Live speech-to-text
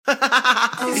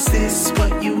Is this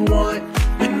what you want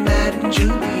with Matt and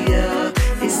Julia?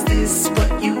 Is this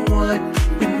what you want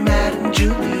with Matt and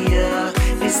Julia?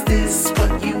 Is this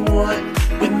what you want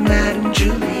with Matt and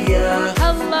Julia?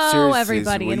 Hello, Seriously,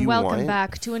 everybody, is what and you welcome want?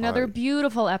 back to another Fine.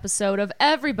 beautiful episode of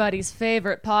everybody's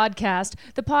favorite podcast,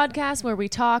 the podcast where we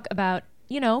talk about,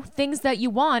 things that you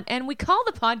want, and we call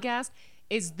the podcast,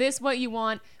 Is This What You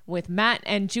Want with Matt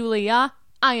and Julia?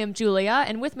 I am Julia,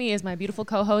 and with me is my beautiful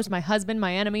co-host, my husband,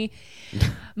 my enemy,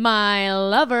 my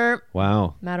lover,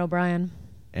 Wow. Matt O'Brien.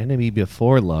 Enemy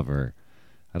before lover.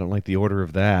 I don't like the order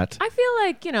of that. I feel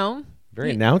like,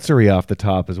 Very announcery off the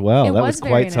top as well. It That was was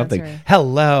very quite something. announcery.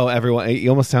 Hello, everyone. You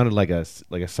almost sounded like a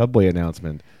subway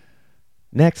announcement.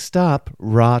 Next stop,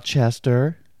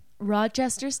 Rochester.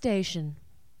 Rochester Station.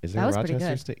 Is That there was a pretty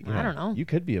Rochester good. State? I don't know. You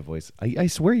could be a voice. I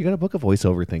swear you're gonna book a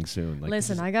voiceover thing soon.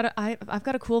 Listen, I've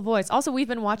got a cool voice. Also, we've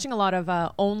been watching a lot of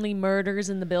Only Murders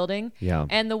in the Building. Yeah.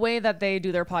 And the way that they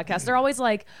do their podcast, they're always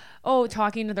like,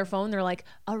 talking to their phone. They're like,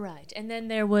 all right. And then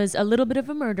there was a little bit of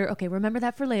a murder. Okay, remember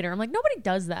that for later. I'm like, nobody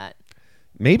does that.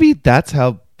 Maybe that's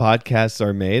how podcasts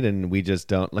are made, and we just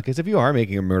don't. Like, as if you are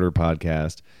making a murder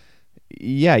podcast,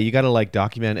 yeah, you got to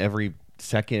document every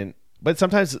second. But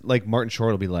sometimes, Martin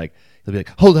Short will be like,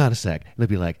 hold on a sec. And they'll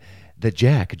be like, the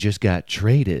Jack just got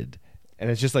traded. And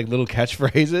it's just little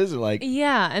catchphrases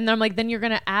Yeah. And I'm like, then you're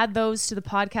going to add those to the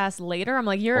podcast later. I'm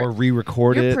like, or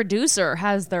re-record your it. producer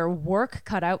has their work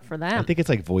cut out for them. I think it's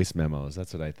voice memos.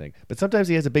 That's what I think. But sometimes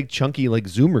he has a big chunky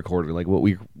Zoom recorder, like what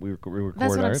we record. That's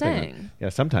what I'm our thing on. saying. Yeah,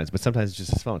 sometimes, but sometimes it's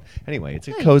just his phone. Anyway, it's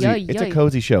a Ay, cozy. ay, It's ay. a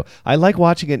cozy show. I like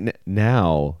watching it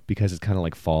now because it's kind of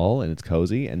like fall and it's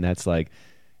cozy, and that's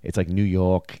it's like New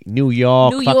York,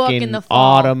 fucking in the fall.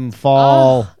 autumn,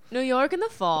 fall. Oh, New York in the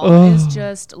fall is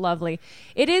just lovely.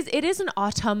 It is an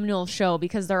autumnal show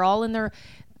because they're all in their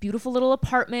beautiful little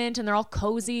apartment and they're all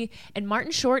cozy. And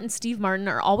Martin Short and Steve Martin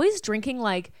are always drinking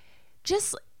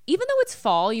just even though it's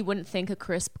fall, you wouldn't think a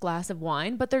crisp glass of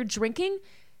wine, but they're drinking.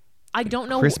 I don't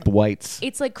know. Crisp whites.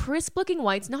 It's like crisp looking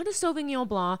whites, not a Sauvignon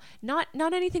Blanc, not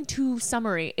anything too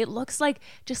summery. It looks like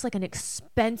just like an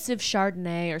expensive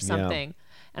Chardonnay or something.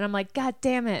 And I'm like, God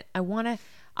damn it. I want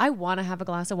to have a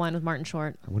glass of wine with Martin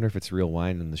Short. I wonder if it's real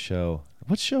wine in the show.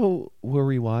 What show were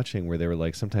we watching where they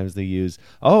were sometimes they use...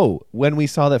 Oh, when we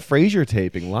saw that Frasier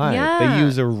taping live, Yeah. they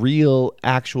use a real,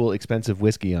 actual expensive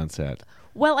whiskey on set.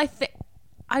 Well,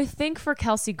 I think for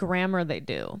Kelsey Grammer they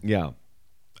do. Yeah.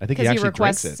 I think he 'Cause he actually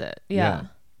requests drinks it. Yeah.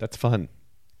 That's fun.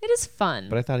 It is fun.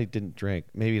 But I thought he didn't drink.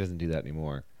 Maybe he doesn't do that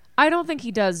anymore. I don't think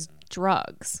he does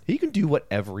drugs. He can do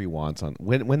whatever he wants on...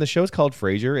 When the show's called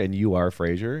Frasier and you are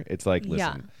Frasier, it's listen...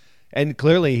 Yeah. And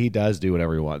clearly he does do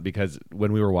whatever he wants because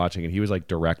when we were watching it, he was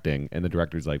directing, and the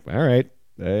director's like, all right,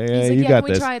 He's you like, got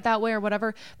can this. we try it that way or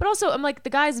whatever? But also, I'm like, the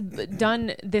guy's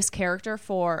done this character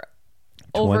for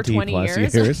over 20 plus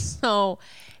years. years. So,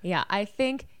 yeah, I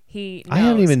think he knows. I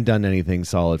haven't even done anything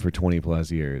solid for 20 plus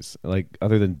years,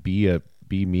 other than be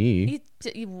me.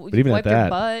 You even at wiped your that-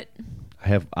 butt.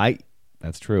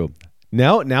 That's true.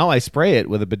 Now I spray it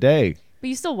with a bidet. But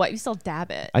you still dab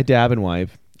it. I dab and wipe.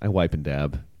 I wipe and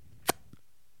dab.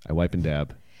 I wipe and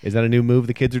dab. Is that a new move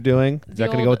the kids are doing? Is that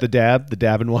going to go with the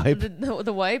dab and wipe?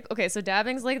 The wipe? Okay, so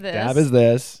dabbing's like this. Dab is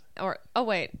this. Oh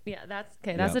wait, yeah, that's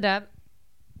okay. That's Yeah. the dab,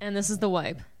 and this is the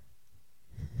wipe.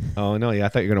 Oh no, yeah, I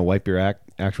thought you were going to wipe your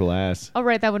actual ass. Oh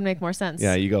right, that would make more sense.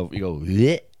 Yeah, you go,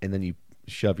 "Bleh," and then you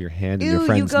shove your hand in Ew, your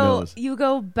friend's nose. You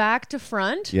go back to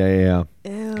front. Yeah.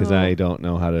 Ew. Because I don't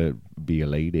know how to be a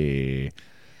lady.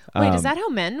 Wait, is that how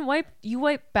men wipe? You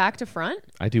wipe back to front?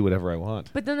 I do whatever I want.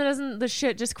 But then doesn't the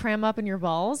shit just cram up in your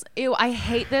balls? Ew, I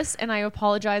hate this, and I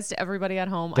apologize to everybody at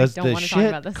home. Does I don't the want to talk shit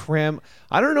about this. cram?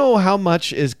 I don't know how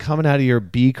much is coming out of your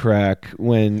B crack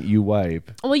when you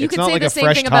wipe. Well, you It's could not say like the a same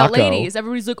fresh thing about taco. ladies.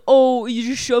 Everybody's like, "Oh, you're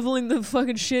just shoveling the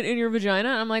fucking shit in your vagina."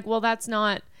 And I'm like, "Well, that's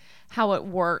not how it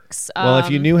works." Well, if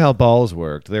you knew how balls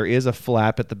worked, there is a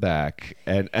flap at the back,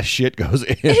 and a shit goes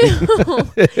in.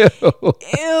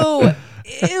 Ew!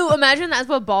 Imagine that's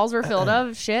what balls were filled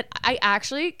of. Shit, I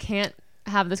actually can't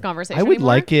have this conversation. I would anymore.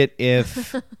 like it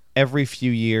if every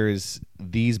few years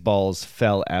these balls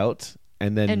fell out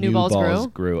and then And new new balls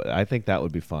grew. I think that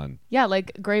would be fun. Yeah,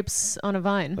 like grapes on a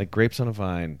vine. Like grapes on a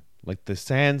vine. Like the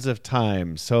sands of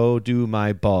time, so do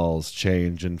my balls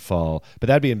change and fall. But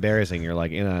that'd be embarrassing. You're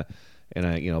in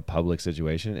a public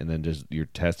situation, and then just your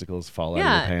testicles fall out of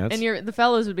your pants. and the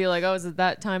fellows would be like, "Oh, is it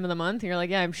that time of the month?" And you're like,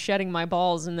 "Yeah, I'm shedding my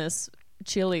balls in this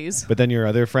Chili's." But then your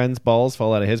other friend's balls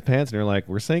fall out of his pants, and you're like,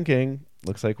 "We're sinking.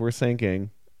 Looks like we're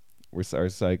sinking.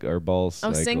 Our balls."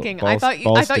 Oh, sinking. Balls, I thought you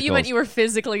meant balls you were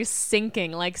physically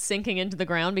sinking, like sinking into the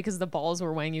ground because the balls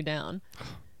were weighing you down.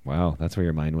 Wow, that's where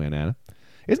your mind went, Anna.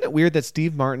 Isn't it weird that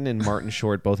Steve Martin and Martin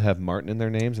Short both have Martin in their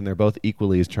names, and they're both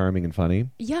equally as charming and funny?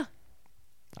 Yeah.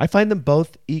 I find them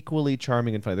both equally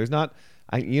charming and funny. There's not.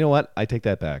 You know what? I take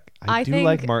that back. I do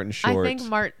like Martin Short. I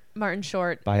think Martin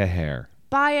Short by a hair.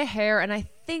 By a hair, and I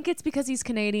think it's because he's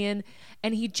Canadian,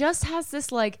 and he just has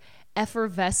this like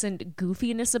effervescent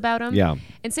goofiness about him. Yeah.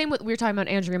 And same with we were talking about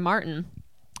Andrea Martin,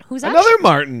 who's another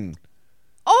Martin.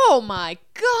 Oh my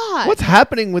God! What's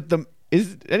happening with them?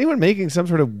 Is anyone making some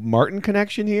sort of Martin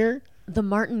connection here? The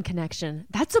Martin Connection.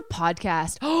 That's a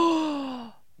podcast.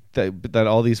 That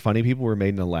all these funny people were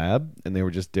made in a lab and they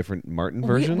were just different Martin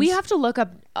versions? We have to look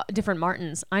up different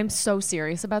Martins. I'm so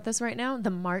serious about this right now. The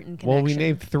Martin Connection. Well, we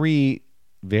named 3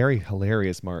 very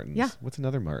hilarious Martins. Yeah. What's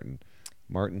another Martin?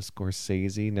 Martin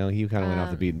Scorsese? No, he kind of went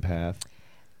off the beaten path.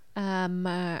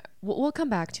 We'll come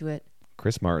back to it.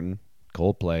 Chris Martin,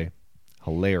 Coldplay.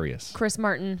 Hilarious. Chris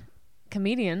Martin,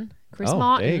 comedian. Chris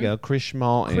Martin. There you go. Chris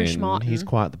Martin. Chris Martin. He's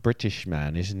quite the British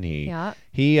man, isn't he? Yeah.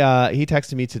 He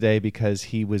texted me today because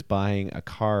he was buying a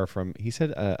car from, he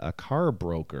said a car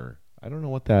broker. I don't know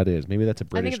what that is. Maybe that's a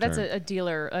British term. I think that's a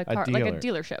dealer, like a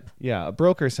dealership. Yeah, a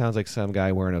broker sounds like some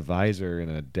guy wearing a visor in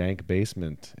a dank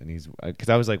basement. And he's, because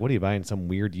I was like, what are you buying? Some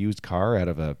weird used car out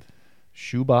of a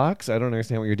shoebox? I don't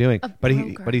understand what you're doing. But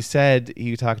he said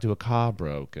he talked to a car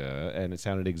broker, and it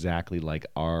sounded exactly like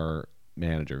our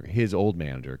manager, his old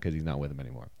manager, because he's not with him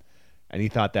anymore. And he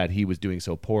thought that he was doing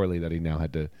so poorly that he now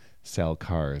had to sell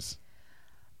cars.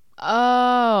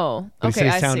 Oh, but okay, he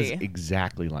I sounds see.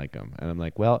 exactly like him, and I'm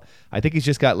like, well, I think he's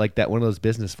just got like that one of those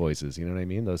business voices. You know what I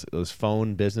mean? Those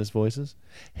phone business voices.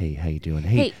 Hey, how you doing?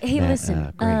 Hey, Matt,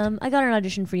 listen. I got an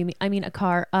audition for you. I mean, a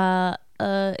car.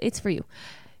 It's for you.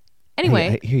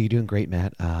 Anyway, hey, here, you doing great,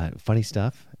 Matt. Funny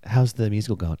stuff. How's the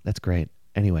musical going? That's great.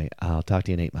 Anyway, I'll talk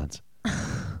to you in 8 months.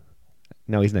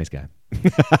 No, he's a nice guy.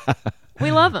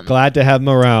 We love him. Glad to have him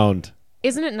around.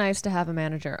 Isn't it nice to have a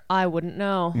manager? I wouldn't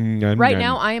know. Right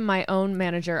now, I am my own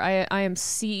manager. I am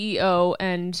CEO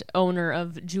and owner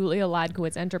of Julia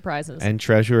Ladkowitz Enterprises. And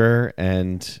treasurer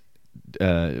and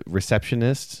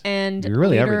receptionist. And you're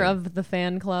really leader everything. of the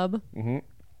fan club. Mm-hmm.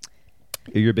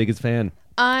 You're your biggest fan.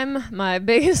 I'm my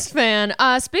biggest fan.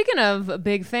 Speaking of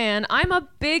big fan, I'm a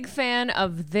big fan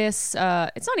of this.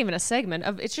 It's not even a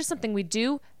segment. It's just something we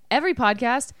do every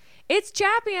podcast. It's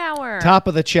Chappy Hour. Top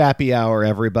of the Chappy Hour,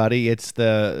 everybody. It's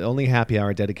the only happy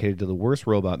hour dedicated to the worst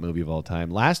robot movie of all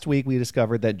time. Last week, we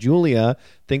discovered that Julia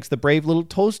thinks The Brave Little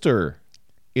Toaster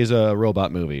is a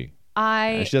robot movie.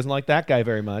 She doesn't like that guy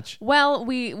very much. Well,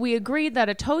 we agreed that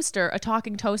a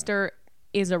talking toaster,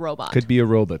 is a robot. Could be a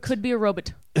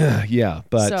robot. Yeah,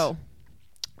 but so,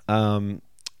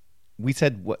 we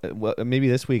said maybe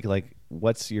this week, like,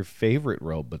 what's your favorite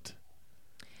robot?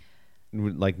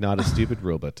 Like, not a stupid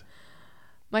robot.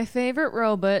 My favorite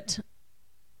robot.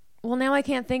 Well, now I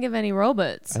can't think of any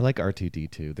robots. I like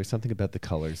R2D2. There's something about the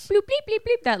colors. Bloop, bleep, bleep,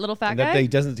 bleep. That little fat guy. He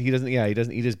doesn't. He just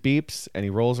beeps and he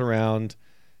rolls around.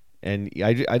 And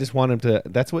I just want him to.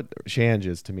 That's what Shange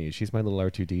is to me. She's my little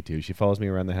R2D2. She follows me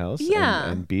around the house.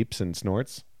 Yeah. And beeps and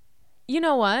snorts. You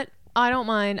know what? I don't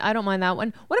mind that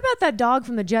one. What about that dog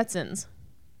from the Jetsons?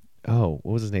 Oh,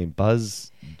 what was his name?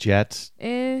 Buzz, Jet,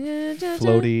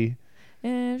 Floaty.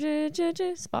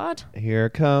 Spot. Here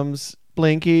comes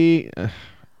Blinky.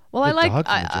 Well, I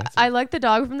like the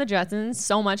dog from the Jetsons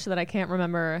so much that I can't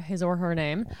remember his or her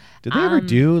name. Did they ever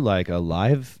do like a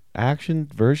live action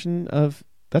version of?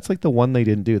 That's like the one they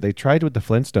didn't do. They tried with the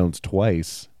Flintstones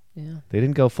twice. Yeah. They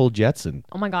didn't go full Jetson.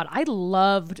 Oh my God, I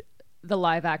loved the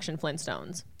live action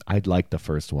Flintstones. I'd like the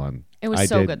first one. It was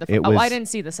so good. I didn't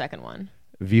see the second one.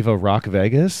 Viva Rock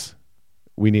Vegas.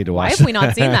 We need to watch. Why have we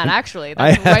not seen that? Actually,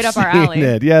 that's right up our alley.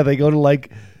 It. Yeah, they go to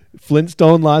like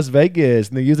Flintstone Las Vegas,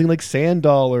 and they're using like sand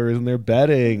dollars, and they're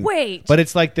betting. Wait, but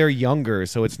it's like they're younger,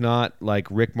 so it's not like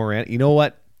Rick Moran. You know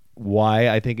what? Why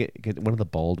I think one of the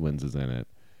Baldwins is in it.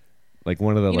 Like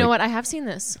one of the. You know what? I have seen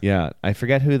this. Yeah, I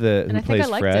forget who plays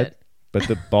Fred, but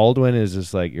the Baldwin is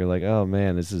just like you're like, oh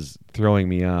man, this is throwing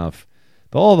me off.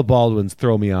 All the Baldwins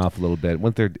throw me off a little bit.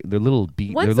 Once their little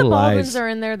beat, once their the little Baldwins eyes are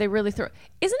in there, they really throw.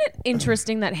 Isn't it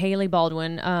interesting that Haley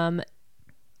Baldwin, Haley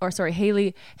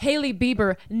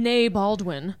Bieber, nay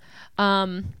Baldwin,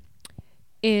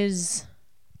 is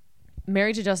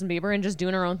married to Justin Bieber and just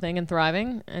doing her own thing and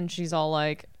thriving, and she's all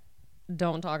like,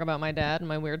 "Don't talk about my dad and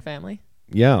my weird family."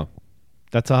 Yeah,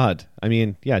 that's odd. I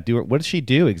mean, yeah, what does she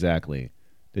do exactly?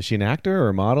 Is she an actor or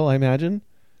a model? I imagine.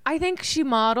 I think she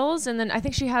models, and then I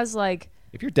think she has like.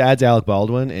 If your dad's Alec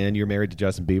Baldwin and you're married to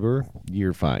Justin Bieber,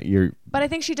 you're fine. But I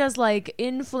think she does like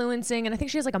influencing, and I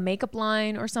think she has like a makeup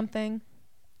line or something.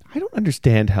 I don't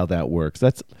understand how that works.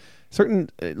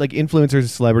 certain like influencers,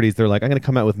 celebrities, they're like, I'm going to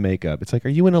come out with makeup. It's like, are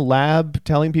you in a lab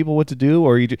telling people what to do,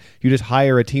 or you just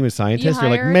hire a team of scientists? You're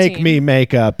like, hire a make team. me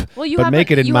makeup, Well, you but have make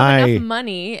it in you my. have enough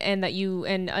money and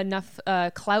enough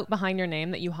clout behind your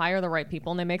name that you hire the right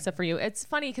people and they make stuff for you. It's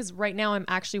funny because right now I'm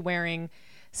actually wearing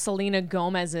Selena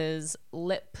Gomez's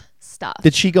lip stuff.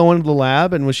 Did she go into the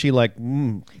lab and was she like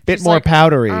bit She's more like,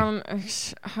 powdery?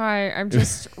 Hi, I'm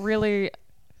just really,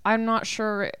 I'm not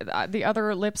sure. The other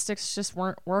lipsticks just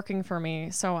weren't working for me,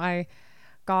 so I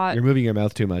got. You're moving your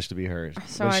mouth too much to be heard.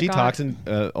 So when I she got- talks in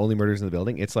Only Murders in the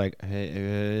Building, it's like,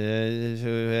 and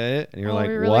you're like,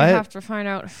 we really what? have to find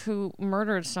out who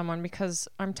murdered someone because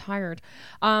I'm tired.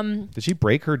 Did she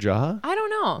break her jaw? I don't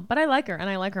know, but I like her and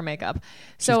I like her makeup.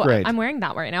 So great. I'm wearing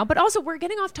that right now. But also, we're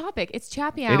getting off topic. It's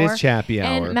chappy hour. It is chappy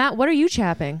hour. And Matt, what are you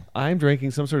chapping? I'm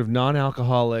drinking some sort of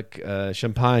non-alcoholic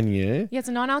champagne, Yeah, it's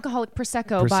a non-alcoholic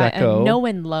prosecco by a No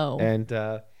and Low. and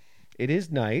it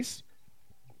is nice.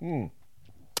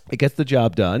 It gets the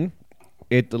job done.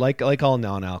 It like all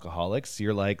non-alcoholics,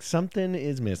 you're like something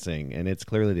is missing, and it's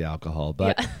clearly the alcohol,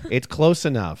 but Yeah. it's close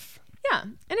enough. Yeah,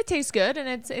 and it tastes good, and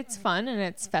it's fun, and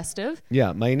it's festive.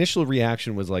 Yeah, my initial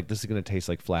reaction was like, this is going to taste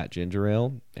like flat ginger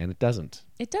ale, and it doesn't.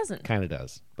 It doesn't. Kind of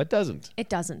does, but doesn't. It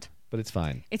doesn't. But it's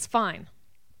fine. It's fine.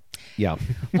 Yeah.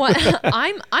 Well,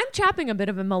 I'm chapping a bit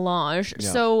of a melange. Yeah.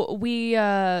 So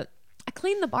I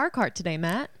cleaned the bar cart today,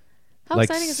 Matt. How Like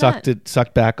exciting is that?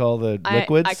 sucked back all the I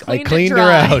liquids. cleaned it cleaned her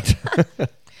dry. out.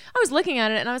 I was looking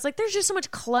at it and I was like, there's just so much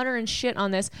clutter and shit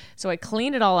on this. So I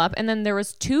cleaned it all up. And then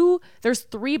there's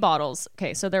 3 bottles.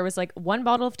 Okay. So there was like 1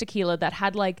 bottle of tequila that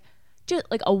had like just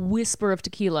like a whisper of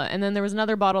tequila. And then there was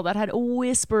another bottle that had a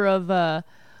whisper of,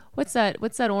 what's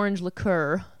that orange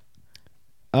liqueur?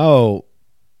 Oh.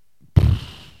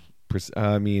 Not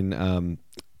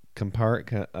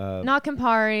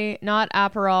Campari, not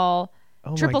Aperol,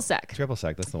 triple sec. Triple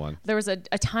sec, that's the one. There was a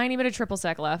tiny bit of triple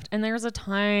sec left, and there was a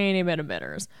tiny bit of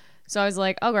bitters. So I was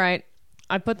like, all right.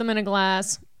 I put them in a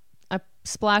glass. I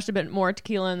splashed a bit more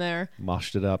tequila in there.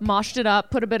 Moshed it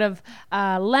up. Put a bit of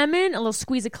lemon, a little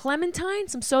squeeze of clementine,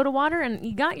 some soda water, and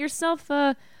you got yourself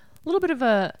a little bit of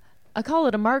I call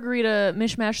it a margarita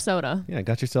mishmash soda. Yeah,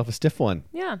 got yourself a stiff one.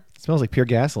 Yeah. It smells like pure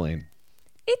gasoline.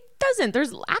 It doesn't.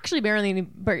 There's actually barely any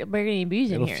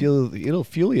booze in here. It'll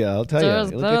fuel you, I'll tell you.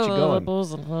 It'll get you going.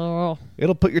 going.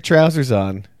 It'll put your trousers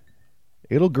on.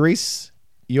 It'll grease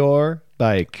your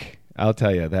bike. I'll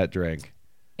tell you, that drink.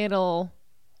 It'll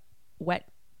wet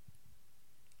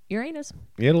your anus.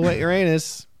 It'll wet your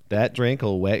anus. That drink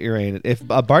will wet your anus. If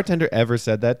a bartender ever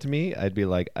said that to me, I'd be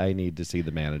like, I need to see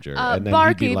the manager. And then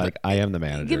he'd be like, I am the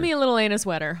manager. Give me a little anus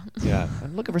wetter. Yeah,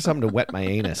 I'm looking for something to wet my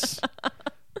anus.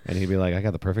 And he'd be like, I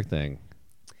got the perfect thing.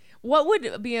 What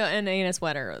would be an anus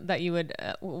wetter that you would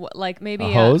like? Maybe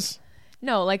A hose?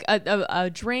 No, like a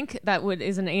drink that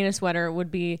is an anus wetter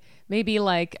would be maybe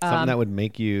like Something that would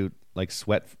make you like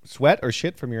sweat or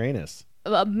shit from your anus.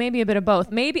 maybe a bit of both.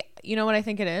 Maybe you know what I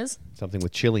think it is. Something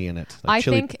with chili in it. Like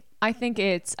I think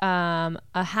it's a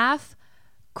half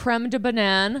creme de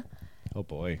banane. Oh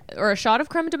boy. Or a shot of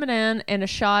creme de banane and a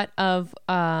shot of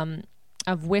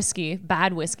whiskey,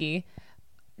 bad whiskey,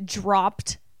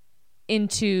 dropped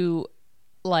into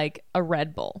like a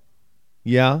Red Bull.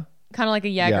 Yeah. Kind of like a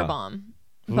Jager Yeah. bomb,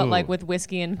 but Ooh. like with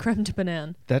whiskey and creme de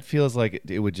banane. That feels like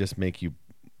it would just make your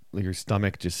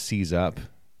stomach just seize up.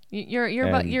 Your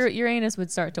And- your anus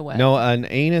would start to wet. No, an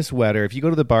anus wetter. If you go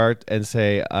to the bar and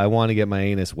say, I want to get my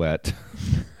anus wet,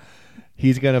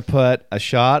 he's going to put a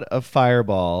shot of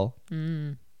Fireball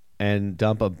and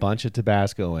dump a bunch of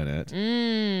Tabasco in it.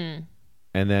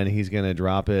 And then he's going to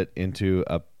drop it into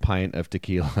a pint of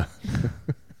tequila.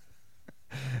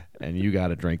 And you got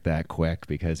to drink that quick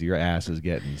because your ass is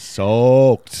getting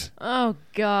soaked. Oh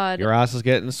God. Your ass is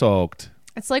getting soaked.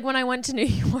 It's like when I went to New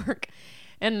York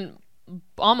and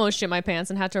almost shit my pants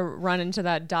and had to run into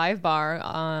that dive bar,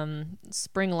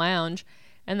 Spring Lounge,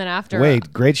 and then after.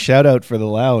 Wait, great shout out for the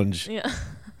lounge. Yeah.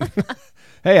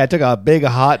 Hey, I took a big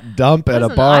hot dump at a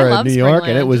Listen, I bar in love New Spring York,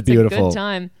 and it Lounge. was It's a beautiful. good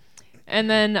time. And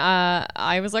then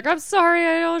I was like, I'm sorry,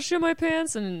 I don't shit my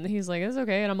pants. And he's like, it's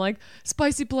okay. And I'm like,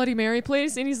 spicy Bloody Mary,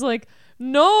 please. And he's like,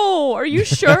 no, are you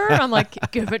sure? I'm like,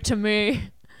 give it to me.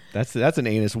 That's an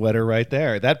anus wetter right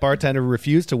there. That bartender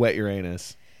refused to wet your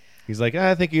anus. He's like,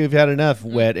 I think you've had enough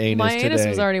wet anus My today. anus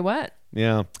was already wet.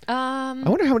 Yeah. I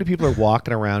wonder how many people are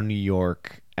walking around New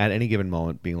York at any given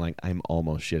moment being like, I'm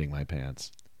almost shitting my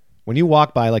pants. When you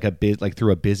walk by like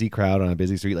through a busy crowd on a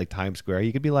busy street like Times Square,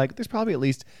 you could be like, there's probably at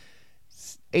least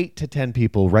 8 to 10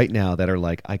 people right now that are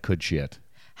like, I could shit.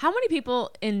 How many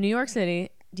people in New York City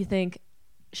do you think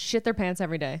shit their pants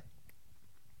every day?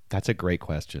 That's a great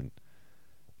question.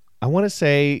 I want to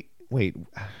say wait.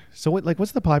 So what? Like,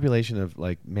 what's the population of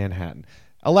like Manhattan?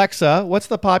 Alexa, what's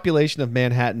the population of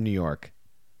Manhattan, New York?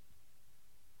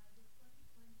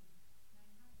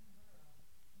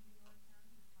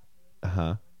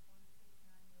 Uh-huh.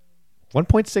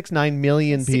 1.69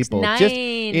 million people just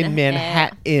in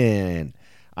Manhattan.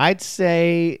 I'd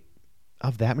say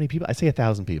of that many people, I'd say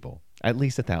 1,000 people, at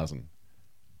least 1,000.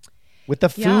 With the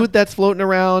food that's floating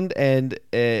around and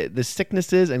the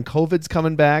sicknesses and COVID's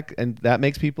coming back, and that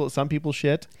makes some people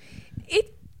shit.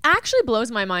 It actually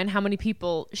blows my mind how many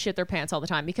people shit their pants all the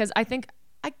time, because I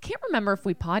can't remember if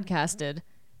we podcasted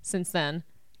since then.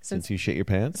 Since you shit your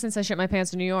pants? Since I shit my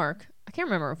pants in New York. I can't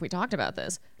remember if we talked about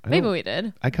this. Maybe we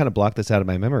did. I kind of blocked this out of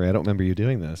my memory. I don't remember you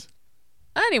doing this.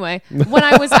 Anyway, when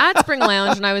I was at Spring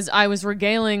Lounge and I was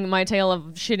regaling my tale of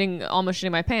almost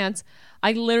shitting my pants,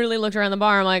 I literally looked around the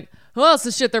bar. I'm like, who else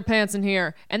has shit their pants in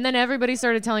here? And then everybody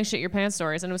started telling shit your pants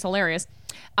stories, and it was hilarious.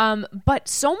 But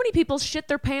so many people shit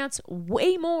their pants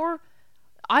way more.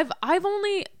 I've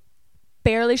only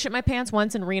barely shit my pants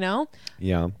once in Reno.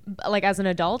 Yeah. Like as an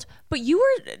adult. But you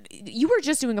were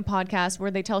just doing a podcast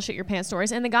where they tell shit your pants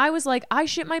stories, and the guy was like, I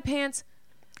shit my pants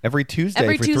every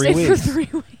Tuesday for 3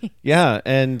 weeks. Yeah,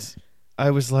 and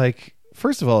I was like,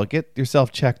 first of all, get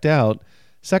yourself checked out.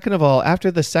 Second of all, after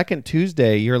the second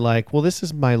Tuesday, you're like, well, this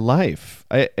is my life.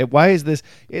 Why is this?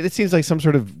 It seems like some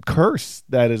sort of curse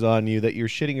that is on you, that you're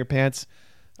shitting your pants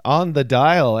on the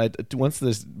dial. Once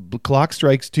this clock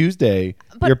strikes Tuesday,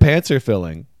 your pants are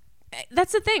filling.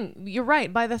 That's the thing. You're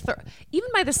right. Even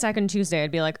by the second Tuesday,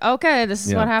 I'd be like, okay, this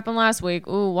is what happened last week.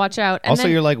 Ooh, watch out. And also,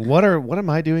 you're like, what am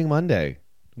I doing Monday?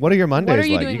 What are your Mondays what are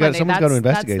you like? Doing Monday? Someone's got to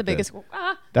investigate. That's the biggest.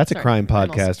 That's a crime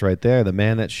podcast right there. The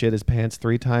man that shit his pants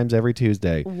 3 times every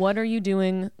Tuesday. What are you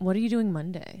doing? What are you doing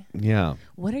Monday? Yeah.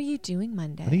 What are you doing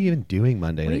Monday? What are you even doing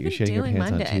Monday that you're shitting your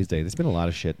pants on Tuesday? There's been a lot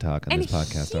of shit talk on this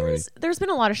podcast already. There's been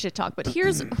a lot of shit talk, but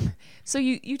here's so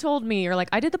you told me, you're like,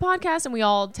 I did the podcast and we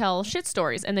all tell shit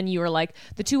stories, and then you were like,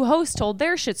 the 2 hosts told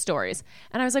their shit stories,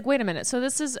 and I was like, wait a minute, so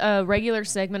this is a regular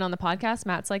segment on the podcast?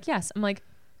 Matt's like, yes. I'm like,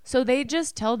 so they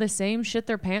just tell the same shit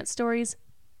their pants stories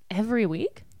every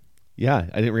week? Yeah,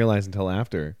 I didn't realize until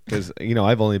after, because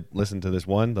I've only listened to this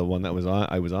one, the one that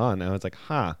I was on, and I was like,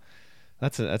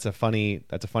 that's a funny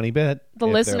bit. The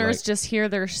listeners just hear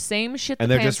their same shit,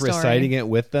 and they're just reciting it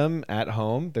with them at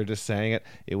home. They're just saying it.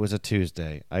 It was a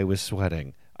Tuesday. I was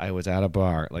sweating. I was at a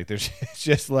bar. Like they're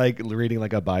just like reading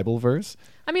like a Bible verse.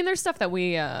 I mean, there's stuff that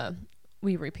we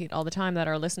repeat all the time that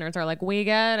our listeners are like, we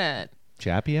get it.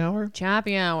 Chappy hour?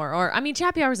 Chappy hour. Or, I mean,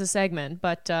 Chappy hour is a segment,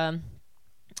 but,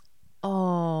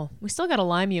 we still got to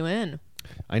lime you in.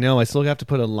 I know. I still have to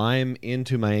put a lime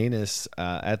into my anus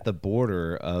at the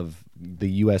border of the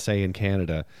USA and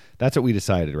Canada. That's what we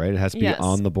decided, right? It has to be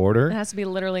on the border. It has to be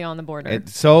literally on the border.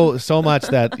 So much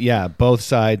that, both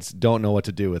sides don't know what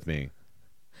to do with me.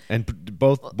 And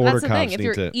both border cops need to... That's the thing.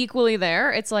 If you're equally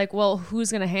there, it's like, well,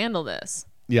 who's going to handle this?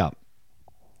 Yeah.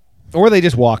 Or they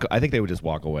just walk. I think they would just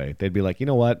walk away. They'd be like, you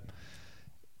know what?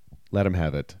 Let them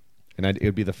have it. And it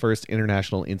would be the first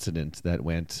international incident that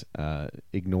went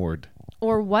ignored.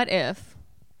 Or what if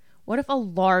a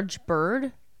large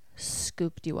bird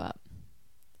scooped you up?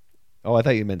 Oh, I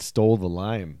thought you meant stole the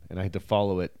lime, and I had to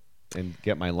follow it and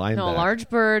get my lime back. No, a large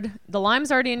bird. The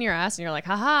lime's already in your ass, and you're like,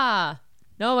 ha-ha,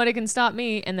 nobody can stop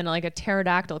me. And then like a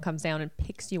pterodactyl comes down and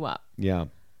picks you up. Yeah.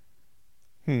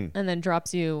 And then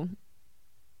drops you...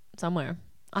 somewhere.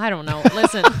 I don't know.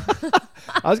 Listen.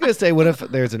 I was going to say, what if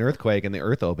there's an earthquake and the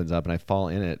earth opens up and I fall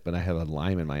in it, but I have a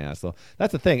lime in my ass? Though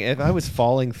that's the thing. If I was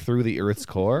falling through the earth's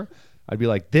core, I'd be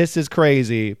like, this is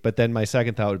crazy. But then my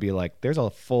second thought would be like, there's a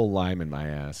full lime in my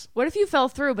ass. What if you fell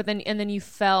through, but then you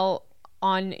fell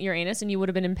on your anus and you would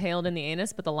have been impaled in the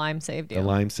anus, but the lime saved you? The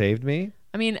lime saved me?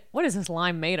 I mean, what is this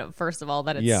lime made of, first of all,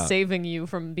 that it's saving you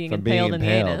from being impaled in the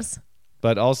anus?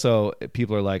 But also,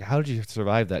 people are like, how did you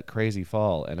survive that crazy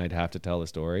fall? And I'd have to tell the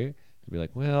story. I'd be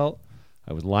like, well,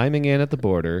 I was liming in at the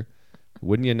border.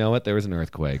 Wouldn't you know it, there was an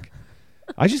earthquake.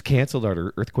 I just canceled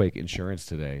our earthquake insurance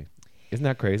today. Isn't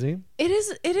that crazy? It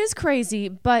is crazy,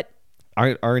 but...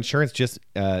 Our insurance just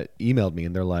emailed me,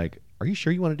 and they're like, are you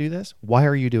sure you want to do this? Why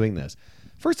are you doing this?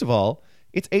 First of all,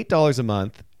 it's $8 a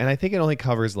month, and I think it only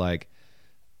covers, like,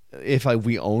 if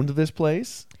we owned this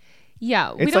place...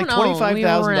 Yeah, it's like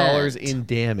 $25,000 in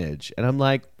damage, and I'm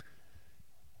like,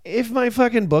 if my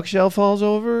fucking bookshelf falls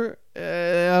over,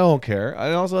 I don't care.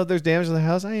 And also, if there's damage to the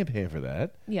house, I ain't paying for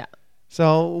that. Yeah.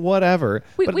 So whatever.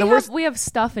 We have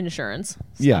stuff insurance.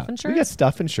 We got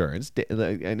stuff insurance,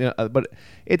 but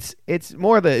it's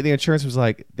more the insurance was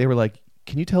like, they were like,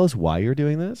 can you tell us why you're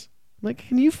doing this? I'm like,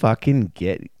 can you fucking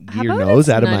get your nose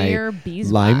out of my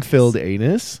lime-filled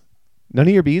anus? None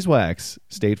of your beeswax,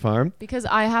 State Farm. Because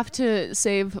I have to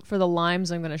save for the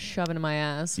limes I'm going to shove into my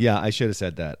ass. Yeah, I should have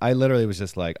said that. I literally was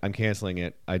just like, I'm canceling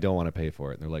it. I don't want to pay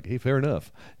for it. And they're like, hey, fair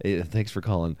enough. Hey, thanks for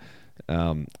calling.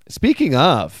 Speaking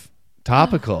of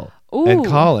topical and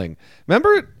calling,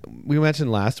 remember we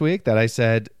mentioned last week that I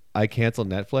said I canceled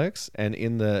Netflix, and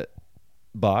in the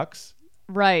box,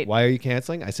 right? Why are you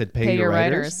canceling? I said pay your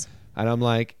writers. And I'm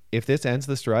like, if this ends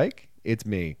the strike, it's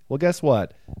me. Well, guess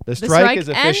what? The strike is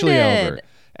officially over,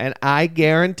 and I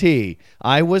guarantee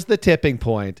I was the tipping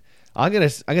point. I'm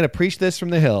gonna preach this from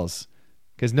the hills,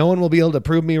 because no one will be able to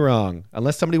prove me wrong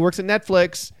unless somebody works at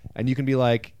Netflix, and you can be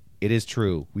like, it is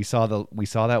true. We saw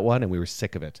that one, and we were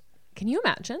sick of it. Can you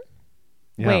imagine?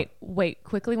 Yeah. Wait,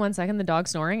 quickly 1 second. The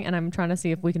dog's snoring, and I'm trying to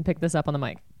see if we can pick this up on the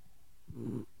mic.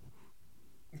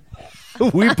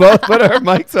 We both put our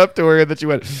mics up to her, and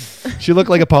then she looked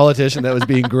like a politician that was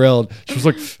being grilled. She was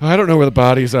like, I don't know where the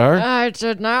bodies are. I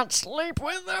did not sleep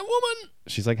with that woman.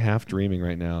 She's like half dreaming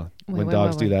right now. When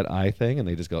dogs do that eye thing, and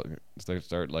they just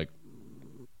start like.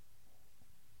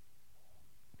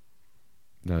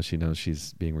 No, she knows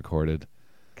she's being recorded.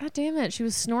 God damn it. She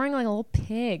was snoring like a little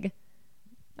pig.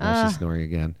 She's snoring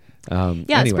again. Yeah,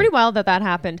 anyway. It's pretty wild that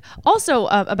happened. Also,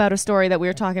 about a story that we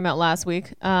were talking about last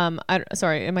week.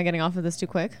 Sorry, am I getting off of this too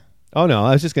quick? Oh, no.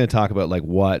 I was just going to talk about like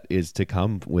what is to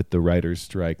come with the writers'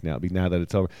 strike now that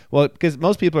it's over. Well, because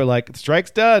most people are like, the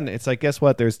strike's done. It's like, guess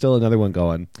what? There's still another one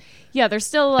going. Yeah, there's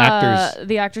still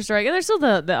the actor strike. And there's still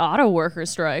the auto worker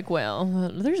strike.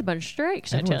 Well, there's a bunch of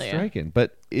strikes, I tell you. Striking.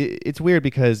 But it's weird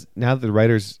because now that the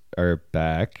writers are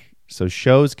back, so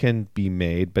shows can be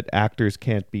made, but actors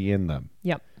can't be in them.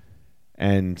 Yep.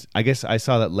 And I guess I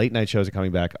saw that late night shows are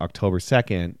coming back October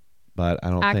 2nd, but I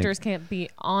don't think actors can't be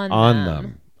on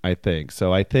them. I think.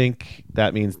 So I think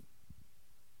that means.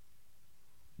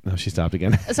 No, she stopped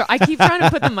again. So I keep trying to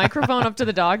put the microphone up to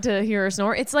the dog to hear her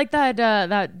snore. It's like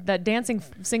that dancing,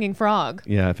 singing frog.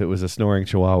 Yeah, if it was a snoring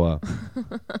chihuahua.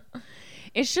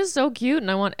 It's just so cute,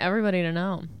 and I want everybody to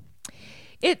know.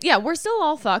 We're still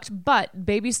all fucked, but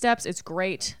baby steps. It's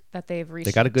great that they've reached.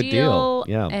 They got a good deal.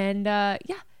 Yeah, and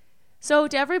So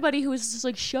to everybody who was just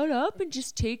like, shut up and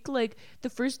just take like the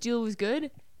first deal was good.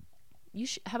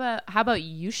 How about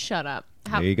you shut up?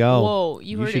 There you go. Whoa,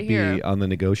 you heard it here. You should be on the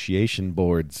negotiation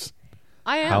boards.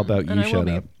 I am. How about you shut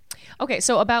up? Okay,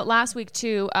 so about last week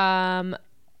too,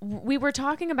 we were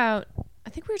talking about. I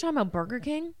think we were talking about Burger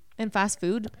King and fast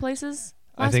food places.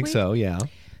 I think week. so. Yeah.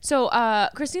 So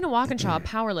Christina Walkinshaw,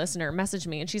 power listener, messaged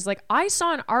me, and she's like, I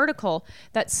saw an article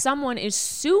that someone is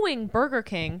suing Burger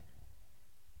King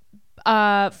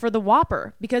for the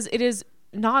Whopper because it is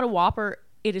not a Whopper.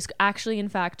 It is actually, in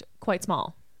fact, quite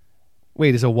small.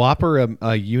 Wait, is a Whopper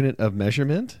a unit of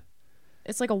measurement?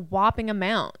 It's like a whopping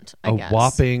amount, I guess. A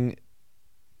whopping...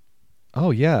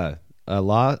 Oh, yeah. A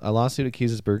lawsuit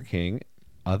accuses Burger King,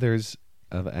 others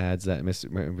of ads that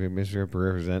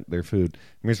misrepresent their food.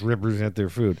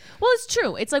 Well, it's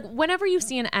true. It's like whenever you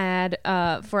see an ad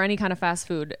for any kind of fast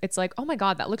food, it's like, oh my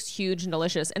God, that looks huge and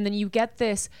delicious. And then you get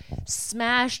this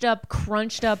smashed up,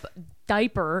 crunched up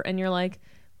diaper, and you're like,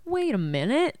 wait a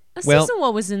minute. This isn't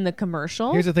what was in the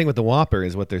commercial. Here's the thing with the Whopper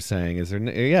is what they're saying is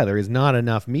there is not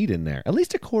enough meat in there. At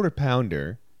least a quarter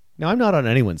pounder. Now, I'm not on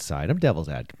anyone's side. I'm devil's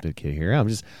advocate here. I'm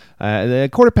just a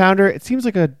quarter pounder. It seems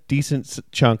like a decent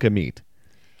chunk of meat.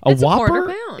 It's Whopper, a quarter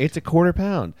pound. It's a quarter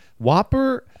pound.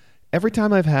 Whopper, every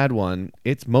time I've had one,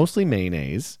 it's mostly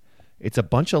mayonnaise. It's a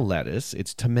bunch of lettuce.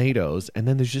 It's tomatoes. And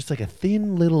then there's just like a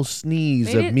thin little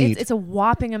sneeze of meat. It's a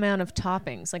whopping amount of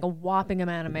toppings, like a whopping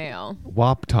amount of mayo.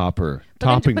 Whop topper. But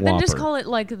Whopper. Then just call it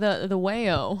like the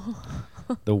wayo.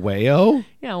 The wayo?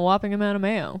 Yeah, a whopping amount of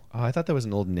mayo. Oh, I thought that was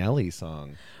an old Nelly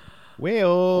song.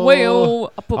 Wayo.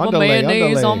 Wayo. I put my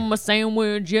mayonnaise andale. on my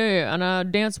sandwich, yeah. And I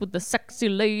dance with the sexy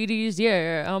ladies,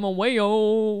 yeah. I'm a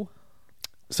wayo.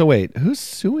 So wait, who's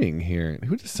suing here?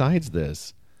 Who decides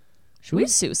this? Should we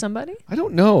sue somebody? I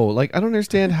don't know. Like, I don't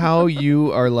understand how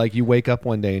you are like, you wake up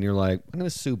one day and you're like, I'm going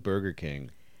to sue Burger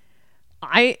King.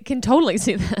 I can totally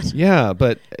see that. Yeah,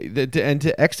 but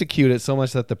to execute it so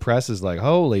much that the press is like,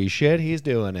 holy shit, he's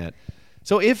doing it.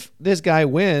 So if this guy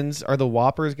wins, are the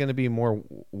Whoppers going to be more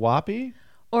whoppy?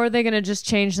 Or are they going to just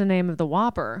change the name of the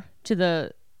Whopper to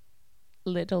the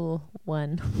little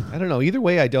one? I don't know. Either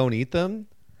way, I don't eat them.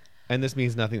 And this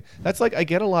means nothing. That's like, I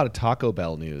get a lot of Taco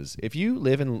Bell news. If you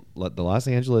live in the Los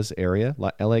Angeles area,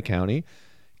 LA County,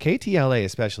 KTLA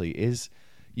especially,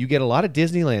 you get a lot of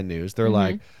Disneyland news. They're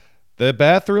like, the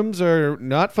bathrooms are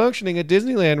not functioning at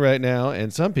Disneyland right now,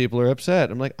 and some people are upset.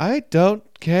 I'm like, I don't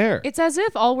care. It's as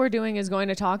if all we're doing is going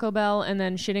to Taco Bell and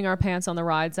then shitting our pants on the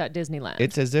rides at Disneyland.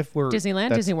 It's as if we're...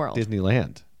 Disneyland, Disney World.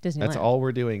 Disneyland. Disneyland. That's all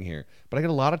we're doing here. But I get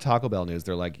a lot of Taco Bell news.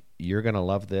 They're like, you're going to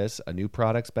love this. A new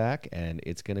product's back, and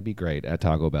it's going to be great at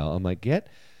Taco Bell. I'm like,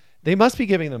 they must be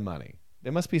giving them money. They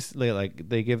must be like,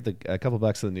 they give a couple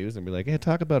bucks to the news and be like, hey,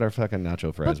 talk about our fucking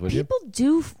nacho fries, but would you? people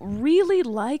do really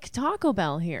like Taco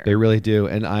Bell here. They really do.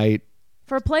 And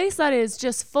for a place that is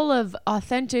just full of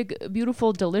authentic,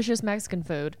 beautiful, delicious Mexican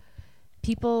food,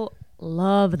 people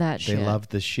love that shit. They love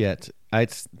the shit.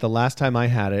 It's the last time I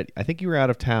had it, I think you were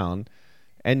out of town.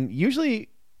 And usually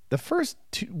the first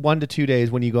 1 to 2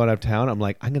 days when you go out of town, I'm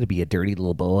like, I'm going to be a dirty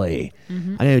little boy.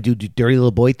 Mm-hmm. I'm going to do dirty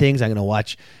little boy things. I'm going to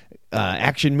watch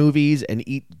action movies and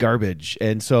eat garbage.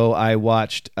 And so I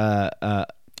watched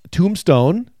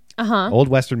Tombstone, old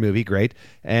Western movie, great.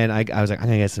 And I was like, I'm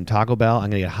going to get some Taco Bell. I'm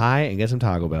going to get high and get some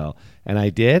Taco Bell. And I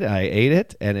did. I ate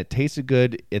it, and it tasted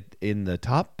good in the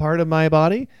top part of my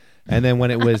body. And then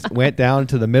when it went down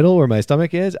to the middle where my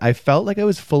stomach is, I felt like I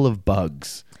was full of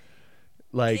bugs.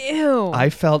 Like, ew. I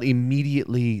felt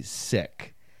immediately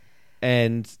sick.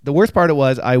 And the worst part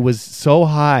was I was so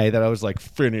high that I was like,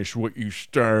 finish what you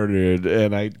started.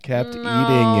 And I kept eating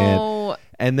it.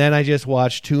 And then I just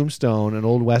watched Tombstone, an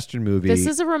old Western movie. This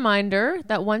is a reminder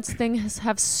that once things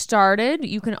have started,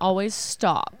 you can always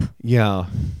stop. Yeah.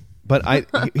 But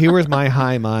here was my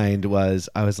high mind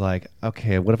I was like,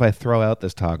 okay, what if I throw out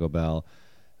this Taco Bell?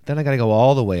 Then I got to go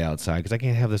all the way outside because I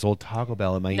can't have this old Taco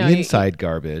Bell in my inside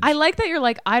garbage. I like that you're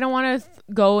like, I don't want to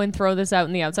go and throw this out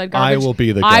in the outside garbage. I will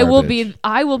be the garbage.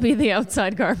 I will be the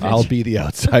outside garbage. I'll be the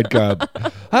outside garbage.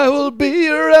 I will be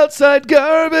your outside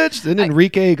garbage. Didn't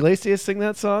Enrique Iglesias sing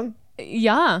that song?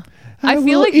 Yeah. I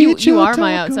feel like you are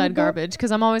my outside garbage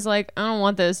because I'm always like, I don't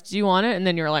want this. Do you want it? And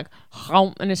then you're like,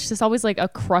 and it's just always like a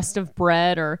crust of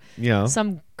bread or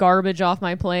some garbage off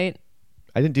my plate.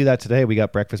 I didn't do that today. We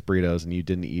got breakfast burritos, and you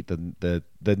didn't eat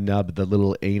the nub, the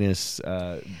little anus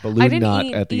balloon knot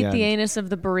at the end. I didn't eat the anus of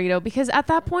the burrito because at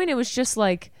that point it was just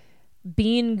like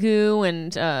bean goo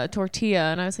and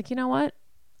tortilla, and I was like, you know what?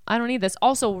 I don't need this.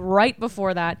 Also, right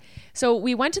before that, so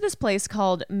we went to this place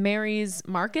called Mary's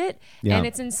Market, and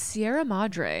it's in Sierra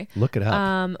Madre. Look it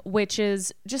up. Which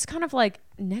is just kind of like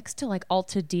next to like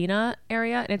Altadena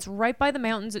area, and it's right by the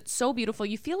mountains. It's so beautiful.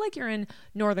 You feel like you're in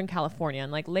Northern California,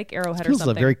 and like Lake Arrowhead or something.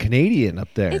 Feels very Canadian up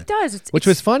there. It does. Which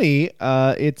was funny.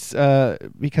 It's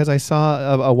because I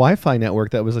saw a Wi-Fi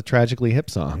network that was a Tragically Hip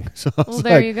song. So I was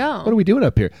there you go. What are we doing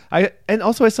up here? And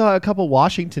also I saw a couple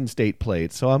Washington State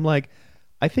plates. So I'm like,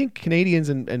 I think Canadians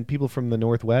and people from the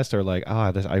Northwest are like,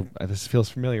 this feels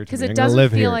familiar to me. Because it doesn't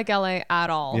feel here. like LA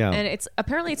at all. Yeah. And it's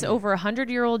over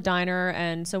 100-year-old diner.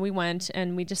 And so we went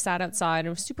and we just sat outside and it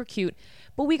was super cute.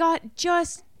 But we got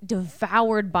just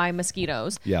devoured by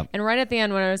mosquitoes. Yeah. And right at the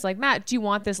end when I was like, Matt, do you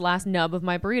want this last nub of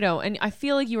my burrito? And I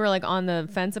feel like you were like on the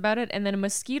fence about it. And then a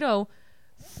mosquito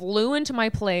flew into my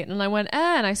plate and I went,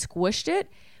 and I squished it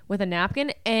with a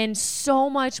napkin, and so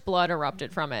much blood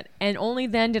erupted from it. And only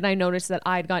then did I notice that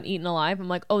I'd gotten eaten alive. I'm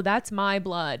like, oh, that's my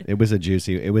blood. It was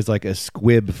it was like a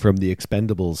squib from the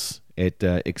Expendables. It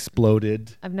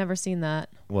exploded. I've never seen that.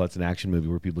 Well, it's an action movie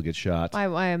where people get shot.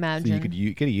 I imagine. So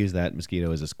you could use that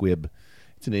mosquito as a squib.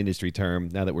 It's an industry term.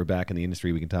 Now that we're back in the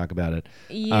industry, we can talk about it.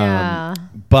 Yeah.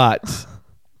 But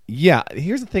yeah,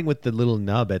 here's the thing with the little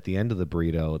nub at the end of the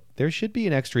burrito. There should be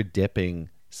an extra dipping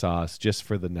sauce just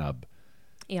for the nub.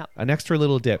 Yeah, an extra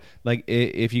little dip. Like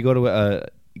if you go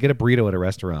to get a burrito at a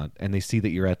restaurant and they see that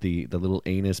you're at the little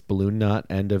anus balloon knot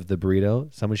end of the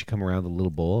burrito, someone should come around the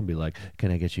little bowl and be like, "Can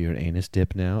I get you your anus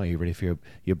dip now? Are you ready for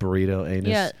your burrito anus?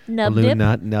 Yeah, nub balloon dip,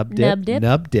 knot, nub dip, nub dip,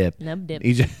 nub dip, nub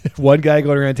dip." One guy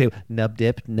going around the table, nub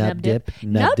dip, nub dip, nub dip.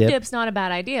 Nub dip's not a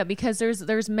bad idea because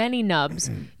there's many nubs.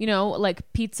 You know,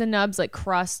 like pizza nubs, like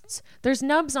crusts. There's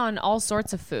nubs on all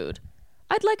sorts of food.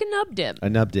 I'd like a nub dip. A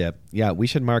nub dip. Yeah, we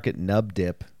should market nub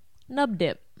dip. Nub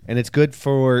dip. And it's good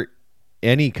for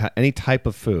any type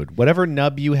of food. Whatever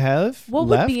nub you have What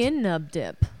left, would be in nub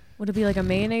dip? Would it be like a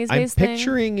mayonnaise-based thing? I'm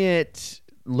picturing it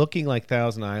looking like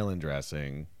Thousand Island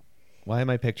dressing. Why am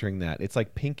I picturing that? It's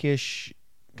like pinkish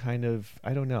kind of,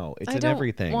 I don't know. It's in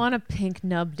everything. I don't want a pink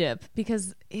nub dip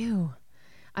because, ew.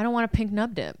 I don't want a pink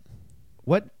nub dip.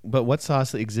 But what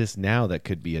sauce exists now that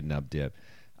could be a nub dip?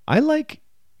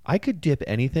 I could dip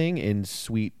anything in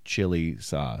sweet chili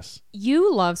sauce.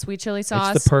 You love sweet chili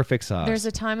sauce. It's the perfect sauce. There's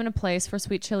a time and a place for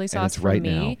sweet chili sauce and it's for right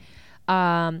me.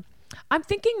 Now. I'm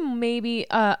thinking maybe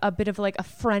a bit of like a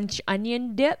French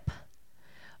onion dip,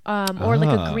 or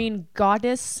like a green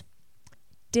goddess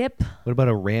dip. What about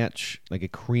a ranch, like a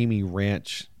creamy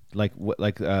ranch, like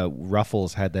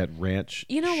Ruffles had that ranch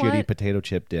shitty potato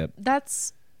chip dip.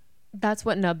 That's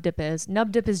what nub dip is.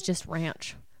 Nub dip is just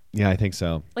ranch. Yeah, I think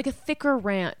so. Like a thicker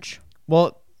ranch.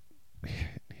 Well,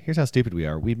 here's how stupid we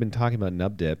are. We've been talking about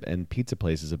Nub Dip, and pizza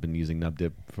places have been using Nub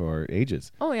Dip for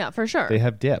ages. Oh yeah, for sure. They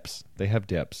have dips.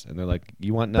 And they're like,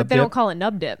 "You want Nub Dip?" But they don't call it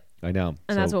Nub Dip. I know.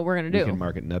 And that's what we're gonna do. We can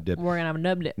market Nub Dip. We're gonna have a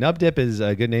Nub Dip. Nub Dip is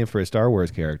a good name for a Star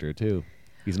Wars character too.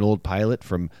 He's an old pilot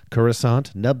from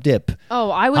Coruscant. Nub Dip.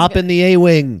 Oh, I was hop in the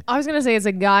A-wing. I was gonna say it's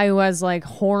a guy who has like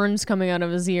horns coming out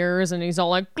of his ears, and he's all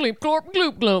like gloop glorp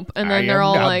gloop gloop, and then they're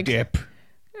all Nub like, Dip.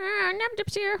 Nub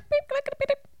Dip's here. Beep, click, beep,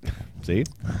 beep. See,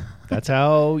 that's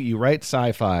how you write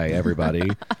sci-fi, everybody.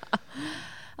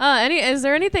 Is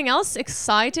there anything else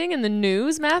exciting in the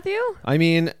news, Matthew? I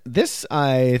mean, this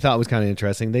I thought was kind of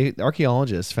interesting.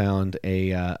 Archaeologists found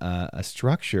a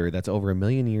structure that's over 1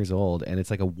 million years old, and it's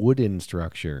like a wooden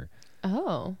structure.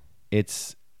 Oh.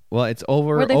 It's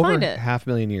over Where'd they find it?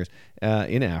 500,000 years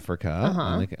in Africa,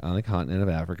 on the continent of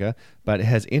Africa, but it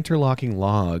has interlocking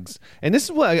logs. And this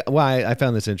is why I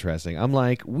found this interesting. I'm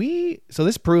like, so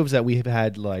this proves that we've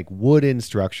had like wooden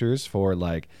structures for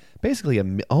like basically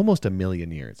almost 1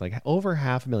 million years, like over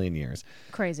 500,000 years.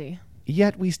 Crazy.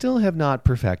 Yet we still have not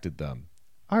perfected them.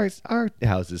 Our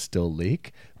houses still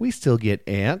leak. We still get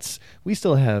ants. We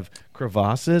still have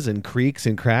crevasses and creaks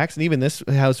and cracks. And even this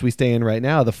house we stay in right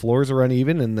now, the floors are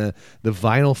uneven and the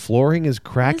vinyl flooring is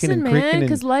cracking and creaking. Man,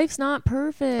 because life's not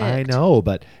perfect. I know,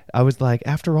 but I was like,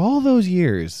 after all those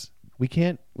years, we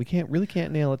can't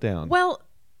nail it down. Well,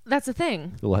 that's the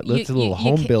thing. It's a little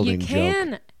home building joke. You joke.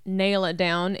 can nail it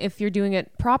down if you're doing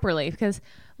it properly. Because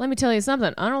let me tell you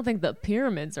something. I don't think the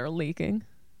pyramids are leaking.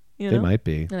 They might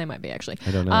be. And they might be, actually.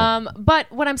 I don't know.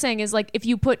 But what I'm saying is, like, if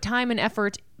you put time and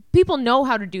effort, people know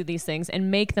how to do these things and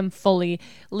make them fully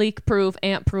leak-proof,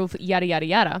 ant-proof, yada, yada,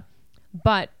 yada.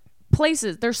 But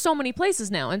there's so many places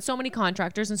now and so many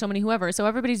contractors and so many whoever. So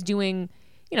everybody's doing,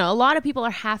 a lot of people are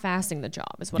half-assing the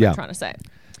job is what I'm trying to say.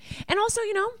 And also,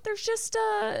 there's just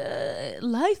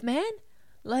life, man.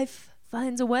 Life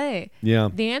finds a way. Yeah.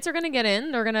 The ants are going to get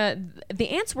in. The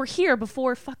ants were here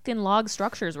before fucking log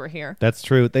structures were here. That's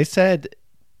true. They said,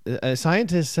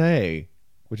 scientists say,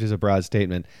 which is a broad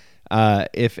statement,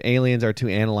 if aliens are to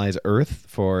analyze Earth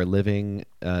for living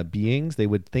beings, they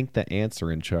would think the ants are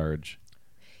in charge.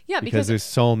 Yeah, because there's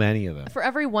so many of them. For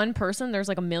every one person, there's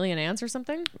like 1 million ants or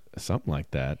something. Something like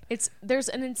that. There's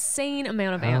an insane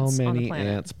amount of ants on the planet. How many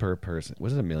ants per person?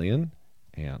 Was it 1 million?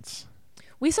 Ants.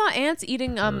 We saw ants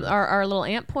eating our little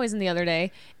ant poison the other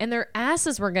day, and their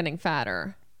asses were getting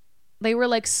fatter. They were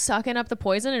like sucking up the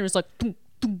poison, and it was like... Dum,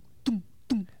 dum, dum,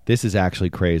 dum. This is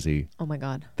actually crazy. Oh my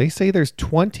God. They say there's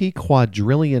 20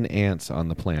 quadrillion ants on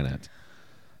the planet.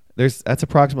 That's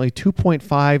approximately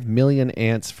 2.5 million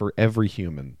ants for every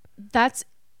human. That's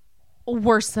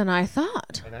worse than I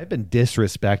thought. And I've been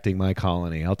disrespecting my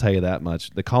colony. I'll tell you that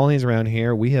much. The colonies around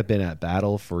here, we have been at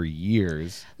battle for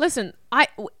years. Listen,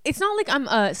 it's not like I'm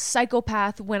a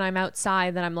psychopath when I'm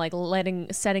outside that I'm like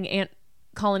setting ant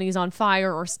colonies on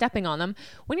fire or stepping on them.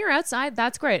 When you're outside,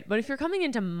 that's great. But if you're coming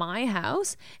into my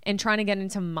house and trying to get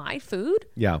into my food,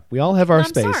 yeah, we all have our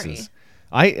Sorry. spaces.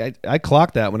 I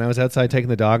clocked that when I was outside taking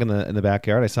the dog in the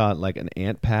backyard. I saw like an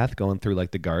ant path going through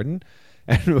like the garden.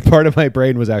 And a part of my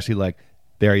brain was actually like,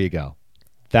 there you go.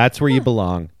 That's where you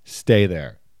belong. Stay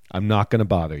there. I'm not going to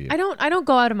bother you. I don't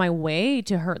go out of my way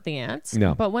to hurt the ants.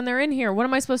 No. But when they're in here, what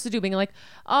am I supposed to do? Being like,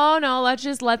 oh no, let's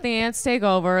just let the ants take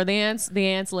over. The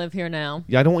ants live here now.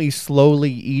 Yeah, I don't want you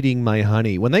slowly eating my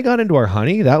honey. When they got into our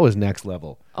honey, that was next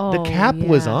level. Oh, the cap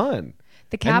was on.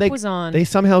 The cap was on. They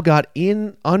somehow got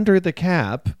in under the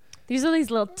cap. These are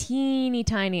these little teeny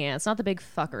tiny ants, not the big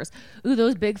fuckers. Ooh,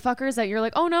 those big fuckers that you're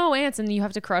like, oh no, ants, and you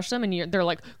have to crush them, and they're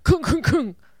like, kung, kung,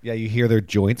 kung. Yeah, you hear their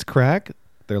joints crack.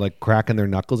 They're like cracking their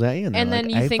knuckles at you, and then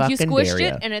like, you think you squished dare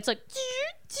it, ya. and it's like,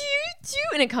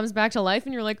 and it comes back to life,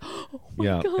 and you're like, oh my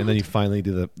God. And then you finally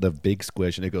do the big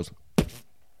squish, and it goes.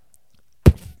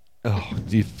 Oh,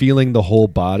 do you feeling the whole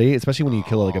body, especially when you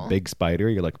kill like a big spider?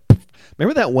 You're like,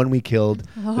 remember that one we killed,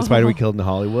 the spider we killed in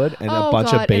Hollywood, and a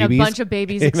bunch of babies, and a bunch of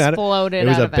babies exploded. It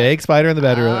was out a of big spider in the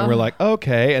bedroom, and we're like,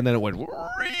 okay, and then it went,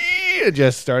 it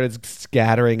just started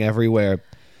scattering everywhere.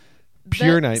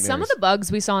 Pure nightmares. Some of the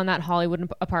bugs we saw in that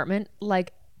Hollywood apartment,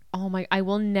 like, oh my, I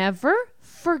will never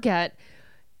forget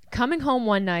coming home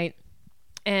one night.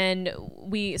 And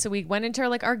we went into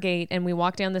our gate and we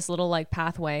walked down this little like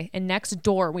pathway, and next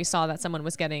door we saw that someone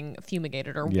was getting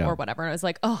fumigated or whatever. And I was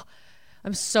like, oh,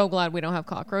 I'm so glad we don't have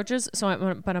cockroaches.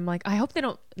 But I'm like, I hope they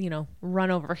don't, run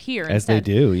over here. As they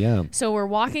do, yeah. So we're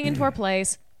walking into our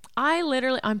place.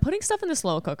 I'm putting stuff in the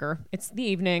slow cooker. It's the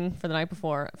evening for the night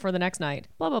before, for the next night,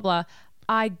 blah, blah, blah.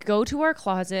 I go to our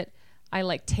closet. I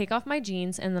like take off my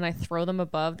jeans and then I throw them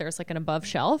above. There's like an above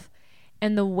shelf.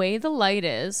 And the way the light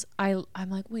is, I'm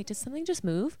like, wait, did something just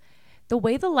move? the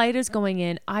way the light is going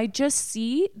in, I just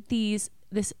see this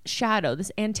shadow, this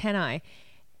antennae,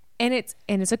 and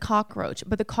it's a cockroach,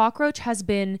 but the cockroach has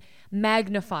been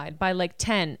magnified by like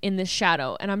 10 in this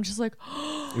shadow, and I'm just like,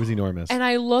 It was enormous. and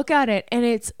I look at it, and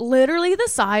it's literally the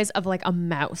size of like a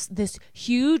mouse, this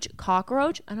huge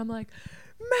cockroach, and I'm like,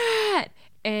 Matt,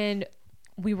 and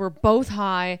we were both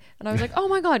high, and I was like, oh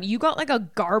my God, you got like a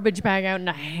garbage bag out and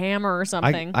a hammer or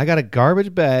something. I got a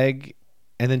garbage bag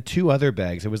and then 2 other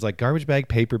bags. It was like garbage bag,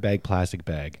 paper bag, plastic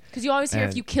bag. Because you always hear if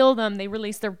And you kill them, they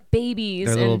release their babies.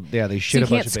 They're little, yeah, they so shit you a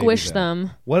bunch can't of squish babies out.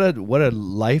 them. What a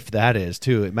life that is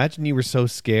too. Imagine you were so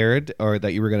scared or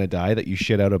that you were going to die that you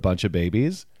shit out a bunch of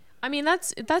babies. I mean,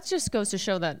 that just goes to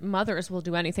show that mothers will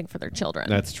do anything for their children.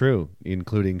 That's true,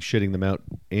 including shitting them out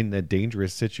in a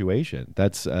dangerous situation.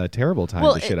 That's a terrible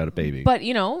time to shit out a baby. But,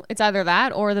 it's either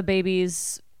that or the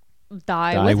babies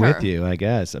die with with her. you, I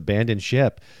guess. Abandoned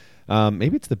ship.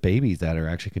 Maybe it's the babies that are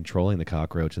actually controlling the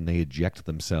cockroach and they eject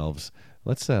themselves.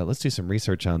 Let's do some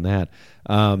research on that.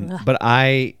 But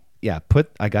I got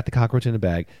the cockroach in a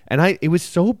bag, and it was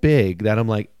so big that I'm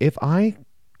like, if I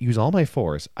use all my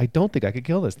force, I don't think I could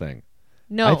kill this thing.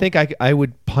 No. I think I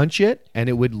would punch it and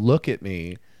it would look at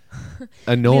me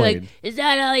annoyed. Be like, is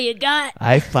that all you got?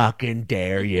 I fucking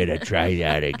dare you to try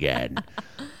that again.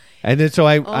 And then so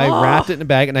I wrapped it in a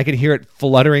bag, and I could hear it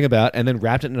fluttering about, and then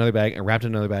wrapped it in another bag, and wrapped it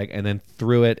in another bag, and then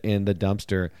threw it in the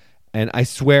dumpster. And I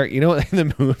swear, in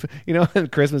the movie, in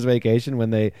Christmas Vacation when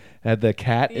they had the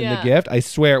cat in the gift, I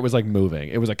swear it was like moving.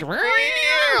 It was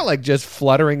like just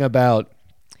fluttering about.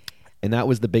 And that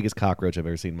was the biggest cockroach I've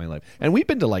ever seen in my life. And we've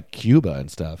been to like Cuba and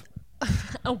stuff.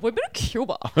 Oh, we've been to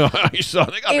Cuba. You saw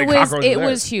they got It big was cockroaches it there.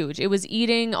 was huge. It was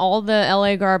eating all the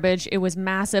LA garbage. It was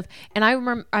massive. And I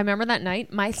remember that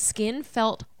night my skin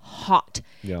felt hot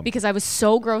because I was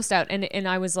so grossed out, and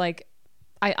I was like,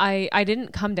 I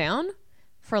didn't come down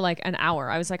for like an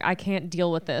hour. I was like, I can't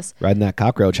deal with this. Riding that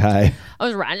cockroach high. I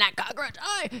was riding that cockroach.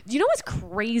 Do you know what's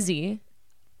crazy?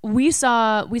 We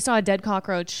saw a dead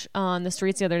cockroach on the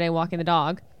streets the other day walking the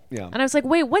dog. Yeah. And I was like,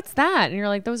 wait, what's that? And you're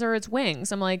like, those are its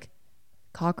wings. I'm like,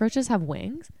 cockroaches have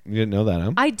wings? You didn't know that,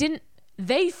 huh? I didn't.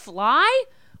 They fly?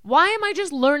 Why am I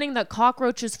just learning that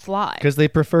cockroaches fly? Because they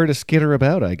prefer to skitter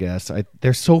about, I guess.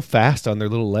 They're so fast on their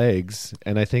little legs,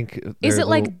 and I think Is it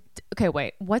like, little... okay,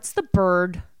 wait, what's the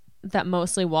bird that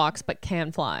mostly walks but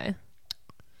can fly?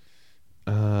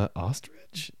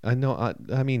 Ostrich? I know.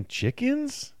 I mean,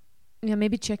 chickens. Yeah,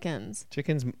 maybe chickens.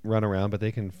 Chickens run around, but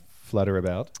they can flutter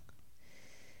about.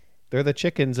 They're the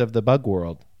chickens of the bug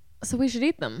world. So we should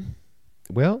eat them.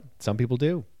 Well, some people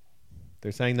do.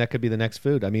 They're saying that could be the next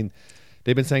food. I mean,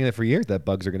 they've been saying that for years, that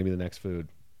bugs are going to be the next food.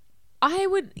 I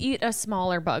would eat a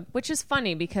smaller bug, which is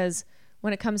funny because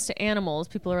when it comes to animals,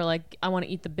 people are like, I want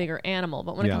to eat the bigger animal.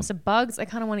 But when it comes to bugs, I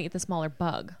kind of want to eat the smaller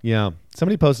bug. Yeah.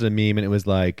 Somebody posted a meme and it was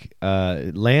like,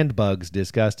 land bugs,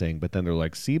 disgusting. But then they're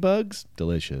like, sea bugs,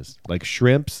 delicious. Like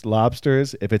shrimps,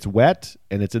 lobsters. If it's wet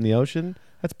and it's in the ocean,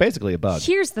 that's basically a bug.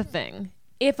 Here's the thing.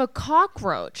 If a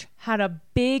cockroach had a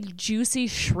big, juicy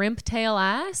shrimp tail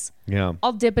ass,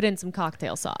 I'll dip it in some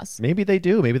cocktail sauce. Maybe they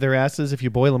do. Maybe their asses, if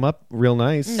you boil them up real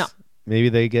nice. No. Maybe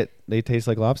they taste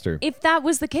like lobster. If that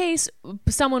was the case,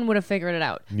 someone would have figured it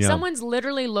out. Yeah. Someone's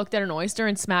literally looked at an oyster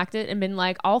and smacked it and been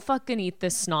like, I'll fucking eat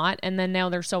this snot. And then now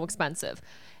they're so expensive.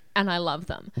 And I love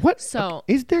them. What? So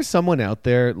Is there someone out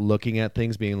there looking at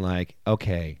things being like,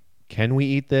 okay, can we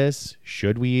eat this?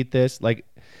 Should we eat this? Like,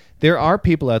 there are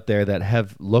people out there that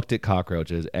have looked at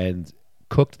cockroaches and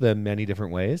cooked them many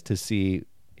different ways to see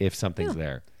if something's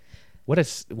there. What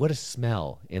a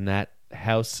smell in that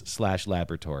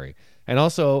house/laboratory. And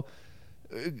also,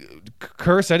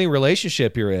 curse any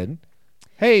relationship you're in.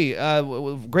 Hey,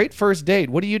 great first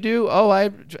date. What do you do? Oh,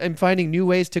 I'm finding new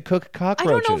ways to cook cockroaches.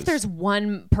 I don't know if there's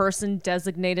one person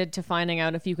designated to finding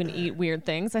out if you can eat weird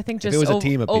things. I think just it was a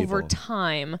team of over people.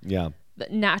 time. Yeah.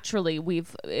 Naturally, when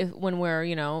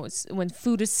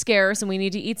food is scarce and we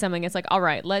need to eat something, it's like, all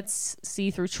right, let's see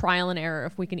through trial and error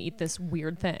if we can eat this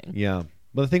weird thing. Yeah.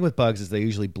 But the thing with bugs is they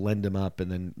usually blend them up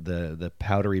and then the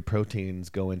powdery proteins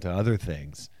go into other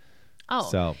things. Oh,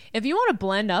 so if you want to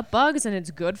blend up bugs and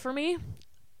it's good for me,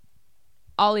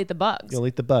 I'll eat the bugs. You'll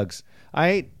eat the bugs.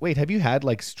 Wait, have you had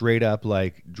like straight up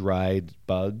like dried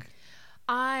bug?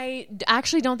 I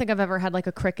actually don't think I've ever had like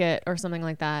a cricket or something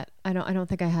like that. I don't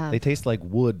think I have. They taste like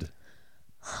wood.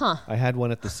 Huh. I had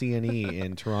one at the CNE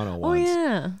in Toronto Oh, once.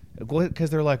 yeah.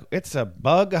 Because they're like, it's a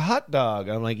bug hot dog.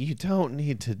 I'm like, you don't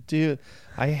need to do.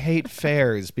 I hate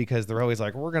fairs because they're always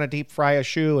like, we're going to deep fry a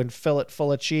shoe and fill it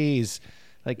full of cheese.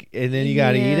 Like, and then you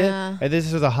got to eat it. And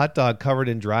this was a hot dog covered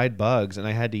in dried bugs. And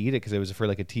I had to eat it because it was for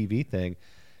like a TV thing.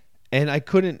 And I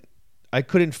couldn't I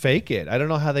couldn't fake it. I don't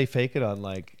know how they fake it on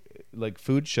like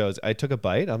food shows. I took a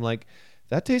bite. I'm like,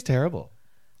 that tastes terrible.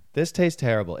 This tastes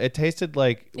terrible. It tasted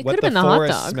like what the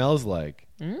forest smells like.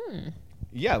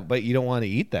 Yeah, but you don't want to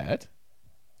eat that.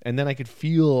 And then I could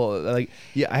feel like,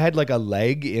 I had like a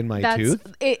leg in my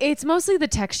tooth. It's mostly the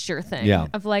texture thing. Yeah.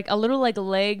 Of like a little like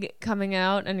leg coming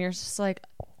out, and you're just like,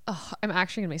 oh, I'm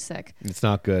actually gonna be sick. It's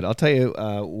not good. I'll tell you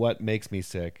what makes me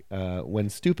sick when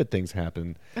stupid things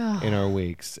happen in our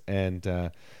weeks.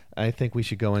 And I think we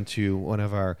should go into one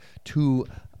of our 2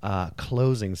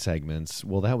 closing segments.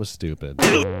 Well, that was stupid.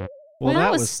 Well,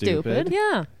 that was stupid.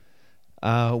 Yeah.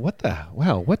 What did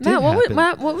happen?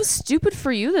 Matt, what was stupid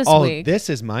for you this week? This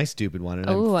is my stupid one, and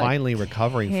I'm finally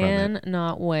recovering from it.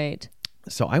 Cannot wait.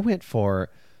 So I went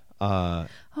for... oh,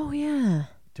 yeah.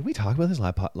 Did we talk about this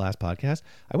last podcast?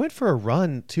 I went for a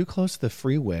run too close to the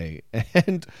freeway,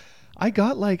 and I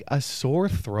got like a sore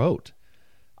throat.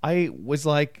 I was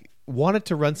like... wanted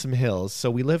to run some hills, so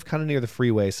we live kind of near the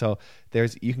freeway, so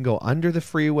you can go under the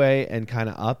freeway and kind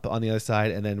of up on the other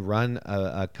side, and then run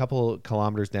a couple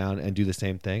kilometers down and do the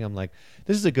same thing. I'm like,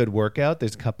 this is a good workout.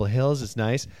 There's a couple of hills. It's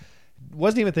nice.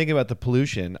 Wasn't even thinking about the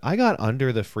pollution. I got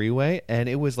under the freeway, and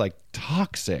it was like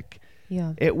toxic.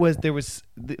 Yeah. There was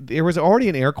already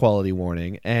an air quality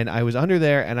warning, and I was under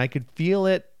there, and I could feel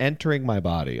it entering my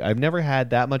body. I've never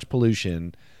had that much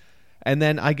pollution. And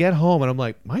then I get home and I'm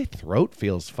like, my throat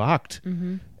feels fucked.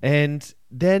 Mm-hmm. And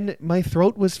then my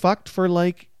throat was fucked for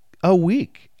like a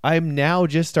week. I'm now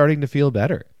just starting to feel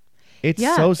better. It's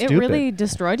so stupid. It really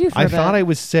destroyed you for a bit. I thought I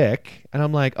was sick, and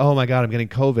I'm like, oh my God, I'm getting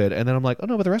COVID. And then I'm like, oh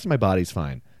no, but the rest of my body's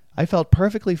fine. I felt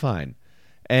perfectly fine.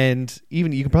 And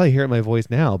even, you can probably hear it in my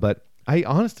voice now, but I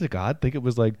honest to God think it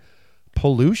was like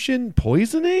pollution,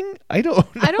 poisoning. I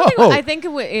don't know. I think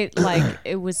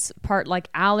it was part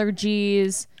like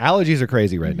allergies. Allergies are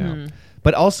crazy right now,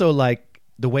 but also like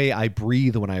the way I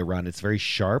breathe when I run, it's very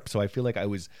sharp. So I feel like I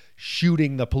was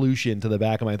shooting the pollution to the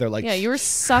back of my throat. Like, yeah, you were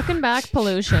sucking back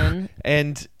pollution.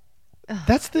 And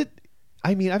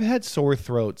I've had sore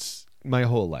throats my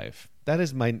whole life. That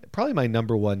is probably my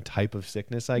number one type of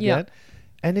sickness I get.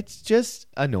 And it's just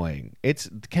annoying. It's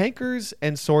cankers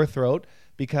and sore throat.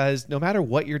 Because no matter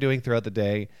what you're doing throughout the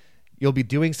day, you'll be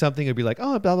doing something. You'll be like,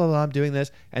 oh, blah, blah, blah, I'm doing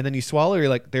this. And then you swallow, you're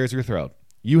like, there's your throat.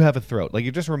 You have a throat. Like,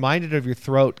 you're just reminded of your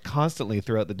throat constantly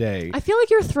throughout the day. I feel like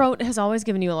your throat has always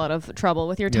given you a lot of trouble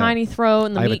with your tiny throat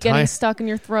and the meat getting stuck in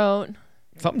your throat.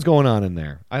 Something's going on in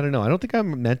there. I don't know. I don't think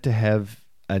I'm meant to have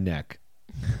a neck.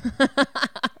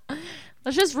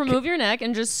 Let's just remove your neck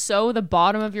and just sew the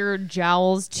bottom of your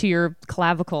jowls to your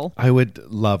clavicle. I would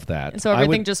love that. And so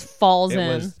everything just falls in.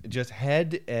 It was just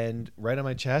head and right on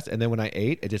my chest. And then when I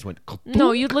ate, it just went...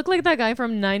 No, you'd look like that guy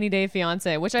from 90 Day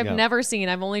Fiancé, which I've never seen.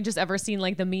 I've only just ever seen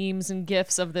like the memes and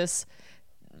GIFs of this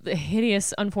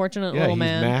hideous, unfortunate little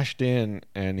man. Yeah, he's mashed in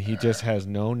and he just has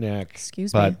no neck.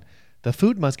 Excuse me. But the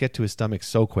food must get to his stomach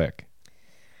so quick.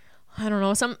 I don't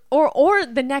know, or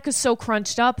the neck is so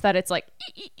crunched up that it's like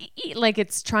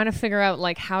it's trying to figure out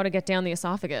like how to get down the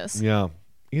esophagus. Yeah.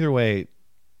 Either way,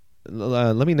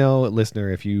 let me know,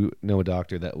 listener, if you know a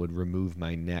doctor that would remove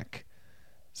my neck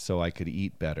so I could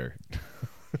eat better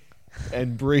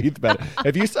and breathe better.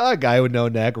 If you saw a guy with no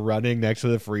neck running next to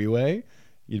the freeway,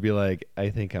 you'd be like,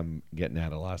 I think I'm getting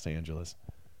out of Los Angeles.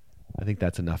 I think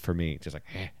that's enough for me. Just like,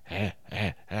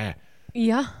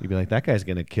 Yeah. You'd be like, that guy's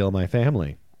going to kill my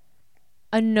family.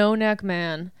 A no-neck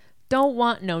man. Don't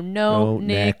want no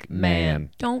neck man.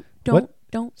 Don't.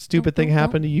 Stupid thing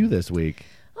happened to you this week?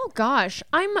 Oh gosh,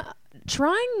 I'm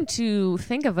trying to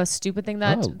think of a stupid thing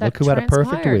that look who had a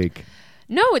perfect week.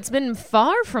 No, it's been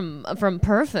far from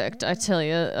perfect. I tell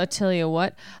you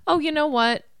what. Oh, you know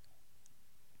what?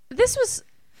 This was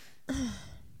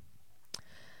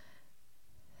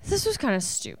kind of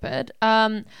stupid.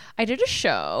 I did a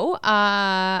show.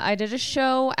 At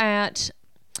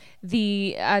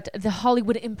the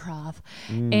Hollywood Improv,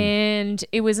 and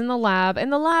it was in the lab,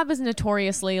 and the lab is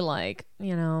notoriously like,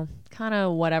 kind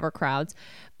of whatever crowds,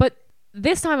 but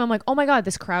this time I'm like, oh my God,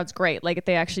 this crowd's great. Like,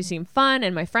 they actually seem fun,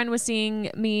 and my friend was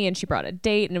seeing me, and she brought a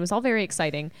date, and it was all very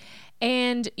exciting.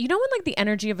 And when like the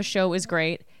energy of a show is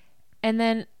great, and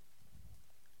then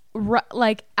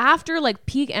like after like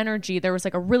peak energy, there was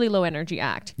like a really low energy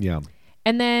act,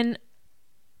 and then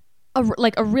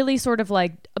a really sort of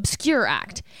like obscure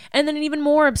act, and then an even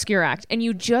more obscure act, and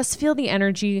you just feel the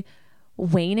energy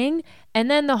waning. And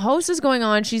then the host is going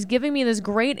on, she's giving me this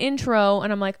great intro,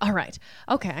 and I'm like, all right,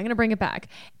 okay, I'm gonna bring it back.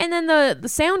 And then the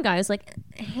sound guy is like,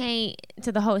 hey,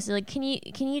 to the host, like, can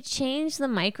you change the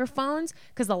microphones,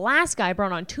 because the last guy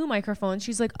brought on 2 microphones.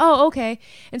 She's like, oh, okay.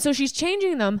 And so she's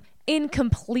changing them, in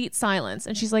complete silence.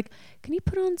 And she's like, can you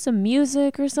put on some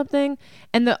music or something?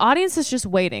 And the audience is just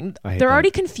waiting. They're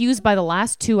already confused by the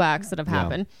last 2 acts that have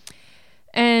happened.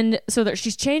 And so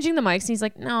she's changing the mics. And he's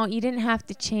like, no, you didn't have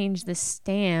to change the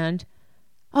stand.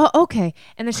 Oh, okay.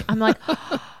 And then I'm like,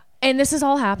 and this is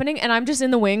all happening. And I'm just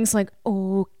in the wings like,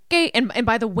 okay. And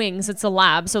by the wings, it's a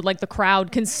lab. So like the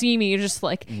crowd can see me just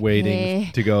like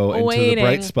waiting to go into the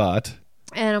bright spot.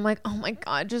 And I'm like, oh my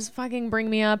God, just fucking bring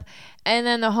me up. And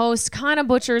then the host kind of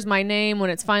butchers my name when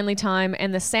it's finally time.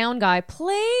 And the sound guy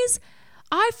plays,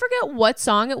 I forget what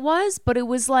song it was, but it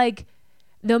was like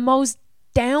the most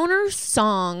downer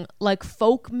song, like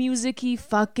folk music-y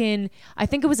fucking, I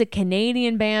think it was a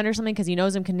Canadian band or something because he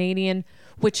knows I'm Canadian,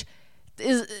 which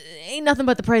ain't nothing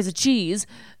but the price of cheese.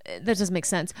 That doesn't make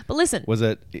sense. But listen. Was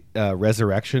it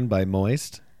Resurrection by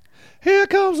Moist? Here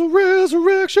comes a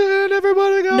resurrection.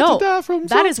 Everybody got to die from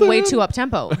something. That is way too up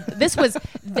tempo. This was,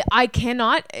 I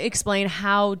cannot explain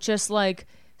how just like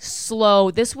slow.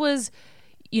 This was,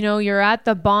 you know, you're at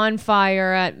the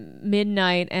bonfire at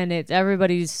midnight and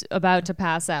everybody's about to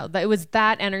pass out. It was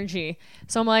that energy.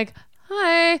 So I'm like,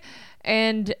 hi.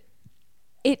 And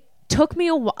it took me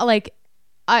a while. Like,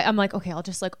 I'm like, okay, I'll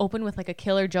just like open with like a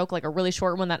killer joke, like a really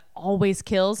short one that always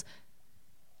kills.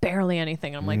 Barely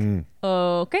anything. I'm like,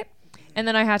 okay. And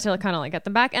then I had to kind of like get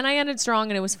them back, and I ended strong,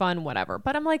 and it was fun, whatever.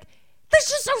 But I'm like, this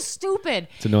is just so stupid.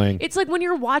 It's annoying. It's like when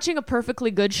you're watching a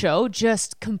perfectly good show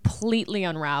just completely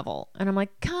unravel, and I'm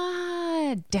like,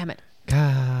 God damn it.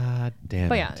 God damn it.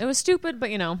 But yeah, it was stupid,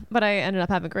 but but I ended up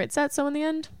having a great set, so in the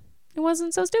end, it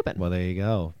wasn't so stupid. Well, there you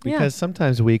go. Because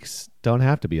sometimes weeks don't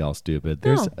have to be all stupid.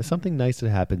 There's something nice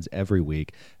that happens every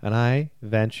week. And I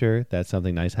venture that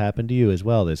something nice happened to you as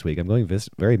well this week. I'm going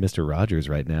very Mr. Rogers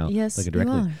right now. Yes, looking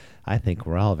directly. you are. I think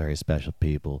we're all very special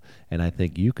people. And I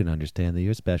think you can understand that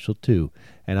you're special too.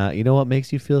 And you know what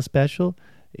makes you feel special?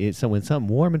 It's when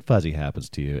something warm and fuzzy happens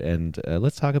to you. And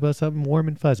let's talk about something warm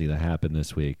and fuzzy that happened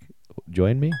this week.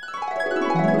 Join me.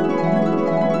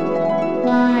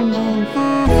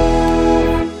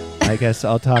 I guess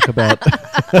I'll talk about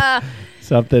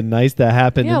something nice that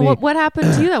happened to me. Yeah, what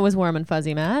happened to you that was warm and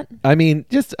fuzzy, Matt? I mean,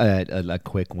 just a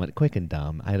quick one, quick and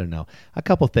dumb. I don't know. A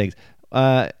couple things.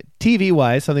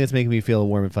 TV-wise, something that's making me feel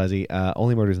warm and fuzzy.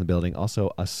 Only Murders in the Building.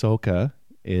 Also, Ahsoka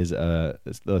is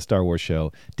the Star Wars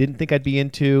show. Didn't think I'd be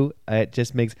into. It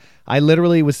just makes... I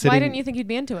literally was sitting... Why didn't you think you'd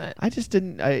be into it? I just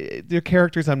didn't... They're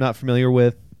characters I'm not familiar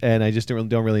with. And I just don't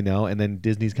really know. And then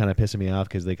Disney's kind of pissing me off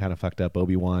because they kind of fucked up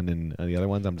Obi-Wan and the other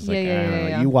ones. I'm just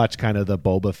You watch kind of the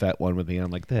Boba Fett one with me. And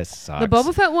I'm like, this sucks. The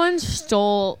Boba Fett one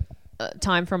stole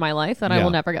time from my life that I will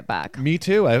never get back. Me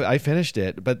too. I finished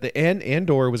it. But the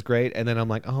Andor was great. And then I'm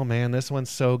like, oh man, this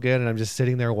one's so good. And I'm just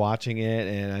sitting there watching it.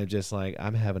 And I'm just like,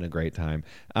 I'm having a great time.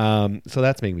 So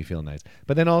that's making me feel nice.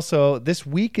 But then also this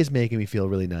week is making me feel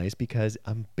really nice because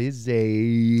I'm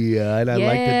busy. And I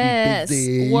like to be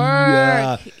busy.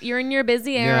 Work. You're in your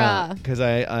busy era. Because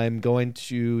I'm going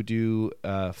to do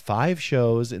 5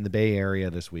 shows in the Bay Area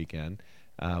this weekend.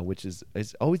 Which is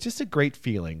always just a great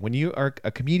feeling when you are a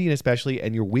comedian, especially,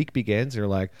 and your week begins. You're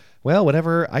like, well,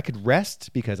 whatever, I could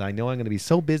rest because I know I'm going to be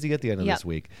so busy at the end of this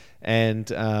week. And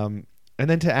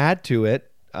then to add to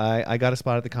it, I got a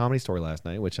spot at the Comedy Store last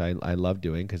night, which I love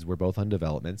doing because we're both on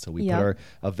development. So we put our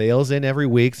avails in every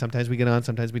week. Sometimes we get on,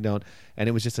 sometimes we don't. And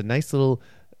it was just a nice little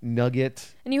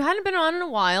nugget. And you hadn't been on in a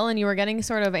while, and you were getting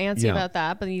sort of antsy about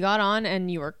that, but you got on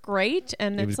and you were great.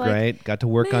 And it was great. Got to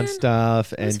work on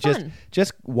stuff and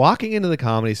just walking into the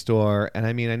Comedy Store. And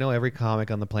I mean, I know every comic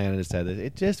on the planet has said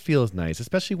it just feels nice,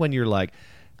 especially when you're like,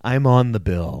 I'm on the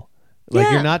bill.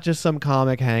 Like you're not just some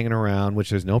comic hanging around,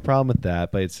 which there's no problem with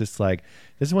that, but it's just like,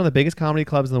 this is one of the biggest comedy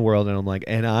clubs in the world, and I'm like,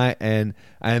 and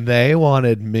they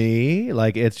wanted me.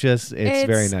 Like it's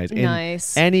very nice.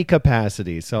 Nice. In any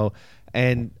capacity. So,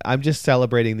 and I'm just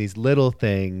celebrating these little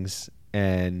things,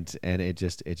 and it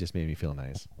just made me feel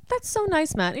nice. That's so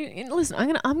nice, Matt. Listen,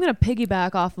 I'm gonna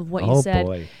piggyback off of what you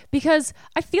said, because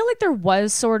I feel like there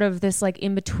was sort of this like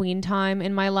in between time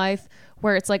in my life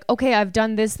where it's like, okay, I've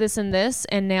done this, and this,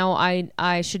 and now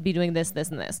I should be doing this,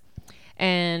 and this,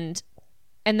 and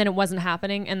then it wasn't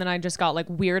happening, and then I just got like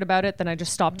weird about it. Then I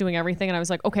just stopped doing everything, and I was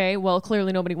like, okay, well,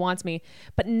 clearly nobody wants me.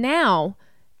 But now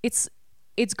it's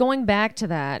going back to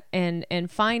that and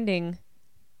finding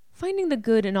the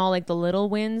good in all like the little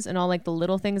wins and all like the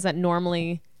little things that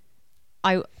normally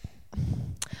I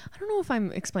don't know if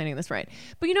I'm explaining this right,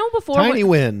 but before tiny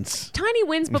wins,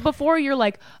 but before you're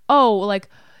like, oh, like,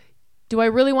 do I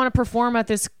really want to perform at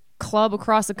this club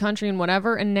across the country and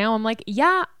whatever? And now I'm like,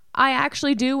 yeah, I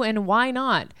actually do, and why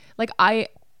not? Like I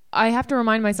have to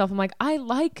remind myself, I'm like, I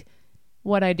like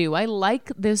what I do. I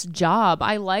like this job.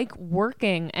 I like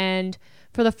working. And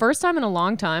for the first time in a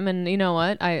long time, and you know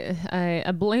what?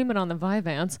 I blame it on the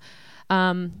Vyvanse.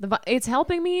 It's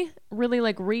helping me really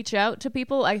like reach out to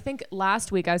people. I think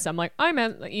last week I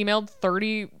emailed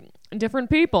 30 different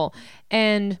people,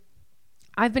 and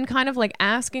I've been kind of like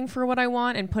asking for what I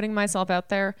want and putting myself out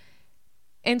there,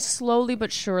 and slowly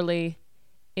but surely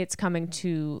it's coming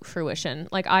to fruition.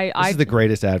 Like this is the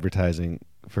greatest advertising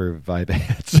for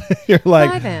Vyvanse. You're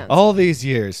like Vyvanse. All these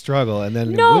years struggle, and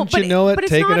then wouldn't you know it? But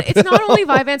it's not only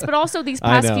Vyvanse, but also these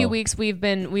past few weeks we've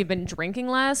been drinking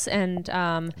less and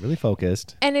really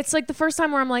focused. And it's like the first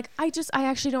time where I'm like, I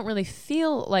actually don't really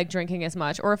feel like drinking as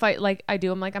much. Or if I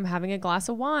do, I'm like, I'm having a glass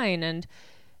of wine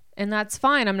and that's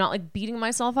fine. I'm not like beating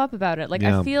myself up about it. Like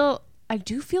I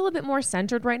do feel a bit more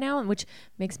centered right now, which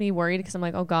makes me worried because I'm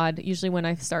like, oh God, usually when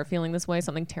I start feeling this way,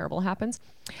 something terrible happens.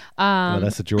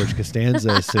 That's the George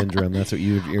Costanza syndrome. That's what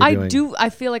you're doing. I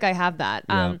feel like I have that.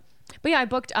 Yeah. But yeah, I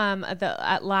booked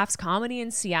at Laughs Comedy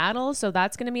in Seattle, so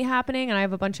that's going to be happening, and I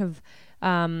have a bunch of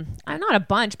not a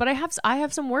bunch, but I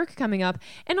have some work coming up,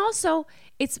 and also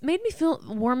it's made me feel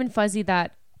warm and fuzzy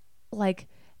that like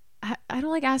I don't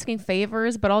like asking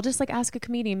favors, but I'll just like ask a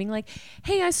comedian being like,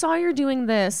 hey, I saw you're doing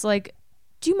this, like,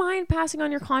 do you mind passing on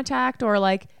your contact, or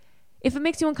like if it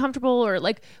makes you uncomfortable, or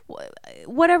like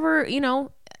whatever, you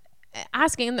know,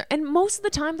 asking. And most of the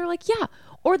time they're like, yeah,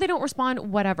 or they don't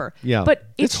respond, whatever. Yeah. But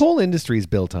this whole industry is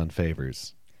built on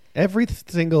favors. Every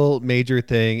single major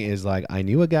thing is like, I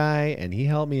knew a guy and he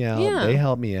helped me out. Yeah. They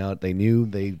helped me out.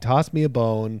 They tossed me a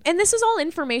bone. And this is all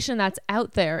information that's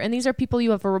out there. And these are people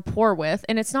you have a rapport with.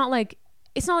 And it's not like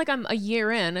I'm a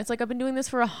year in. It's like I've been doing this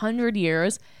for 100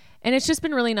 years. And it's just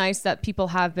been really nice that people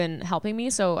have been helping me.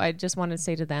 So I just wanted to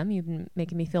say to them, you've been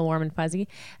making me feel warm and fuzzy.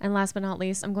 And last but not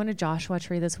least, I'm going to Joshua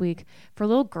Tree this week for a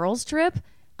little girls trip.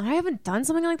 I haven't done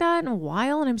something like that in a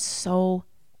while, and I'm so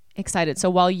excited. So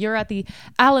while you're at the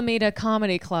Alameda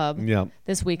Comedy Club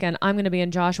this weekend, I'm going to be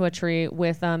in Joshua Tree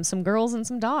with some girls and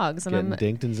some dogs. And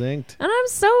Getting dinked and zinked. And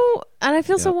I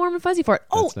feel so warm and fuzzy for it.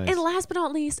 That's nice. And last but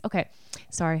not least, okay,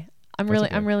 sorry. I'm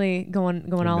really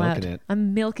going all out.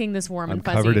 I'm milking this warm and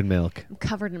fuzzy. I'm covered in milk. I'm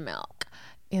covered in milk.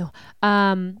 Ew.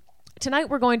 Tonight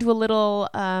we're going to a little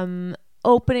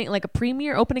opening, like a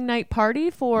premiere opening night party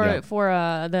for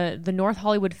the North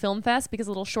Hollywood Film Fest, because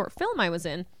a little short film I was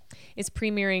in is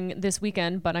premiering this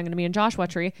weekend, but I'm going to be in Joshua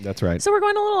Tree. That's right. So we're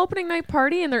going to a little opening night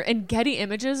party, and Getty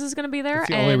Images is going to be there. That's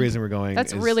the only reason we're going.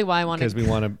 That's really why I want to. Because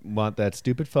we want that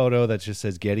stupid photo that just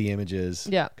says Getty Images.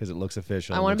 Yeah. Because it looks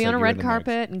official. I want to be on a red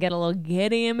carpet and get a little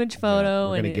Getty image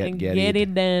photo and get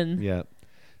it done. Yeah.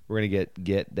 We're going to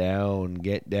get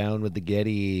down with the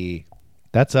Getty.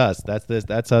 That's us.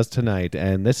 That's us tonight.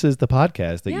 And this is the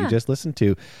podcast that you just listened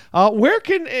to. Where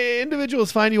can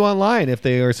individuals find you online if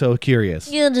they are so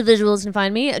curious? Individuals can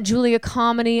find me, Julia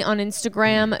Comedy on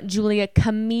Instagram, Julia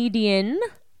Comedian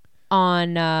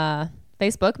on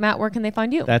Facebook. Matt, where can they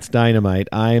find you? That's dynamite.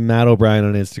 I'm Matt O'Brien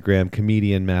on Instagram,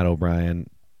 comedian Matt O'Brien.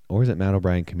 Or is it Matt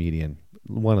O'Brien Comedian?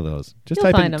 One of those. Just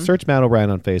search Matt O'Brien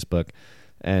on Facebook.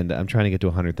 And I'm trying to get to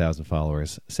 100,000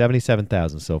 followers.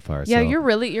 77,000 so far. Yeah, so you're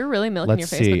really milking your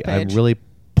Facebook page. I'm really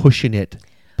pushing it.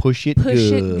 Push it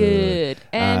good.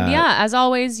 And as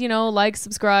always, like,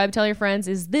 subscribe, tell your friends.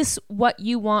 Is this what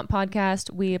you want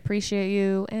podcast? We appreciate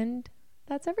you, and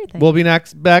that's everything. We'll be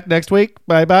back next week.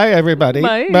 Bye-bye, everybody.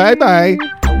 Bye. Bye-bye.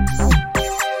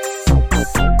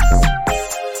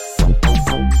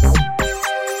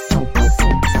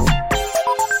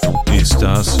 Ist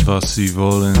das, was Sie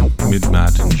wollen, mit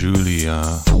Matt und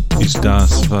Julia? Ist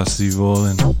das, was Sie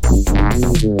wollen?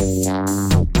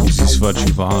 Is this what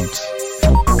you want?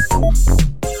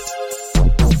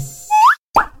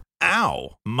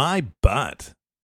 Ow, my butt.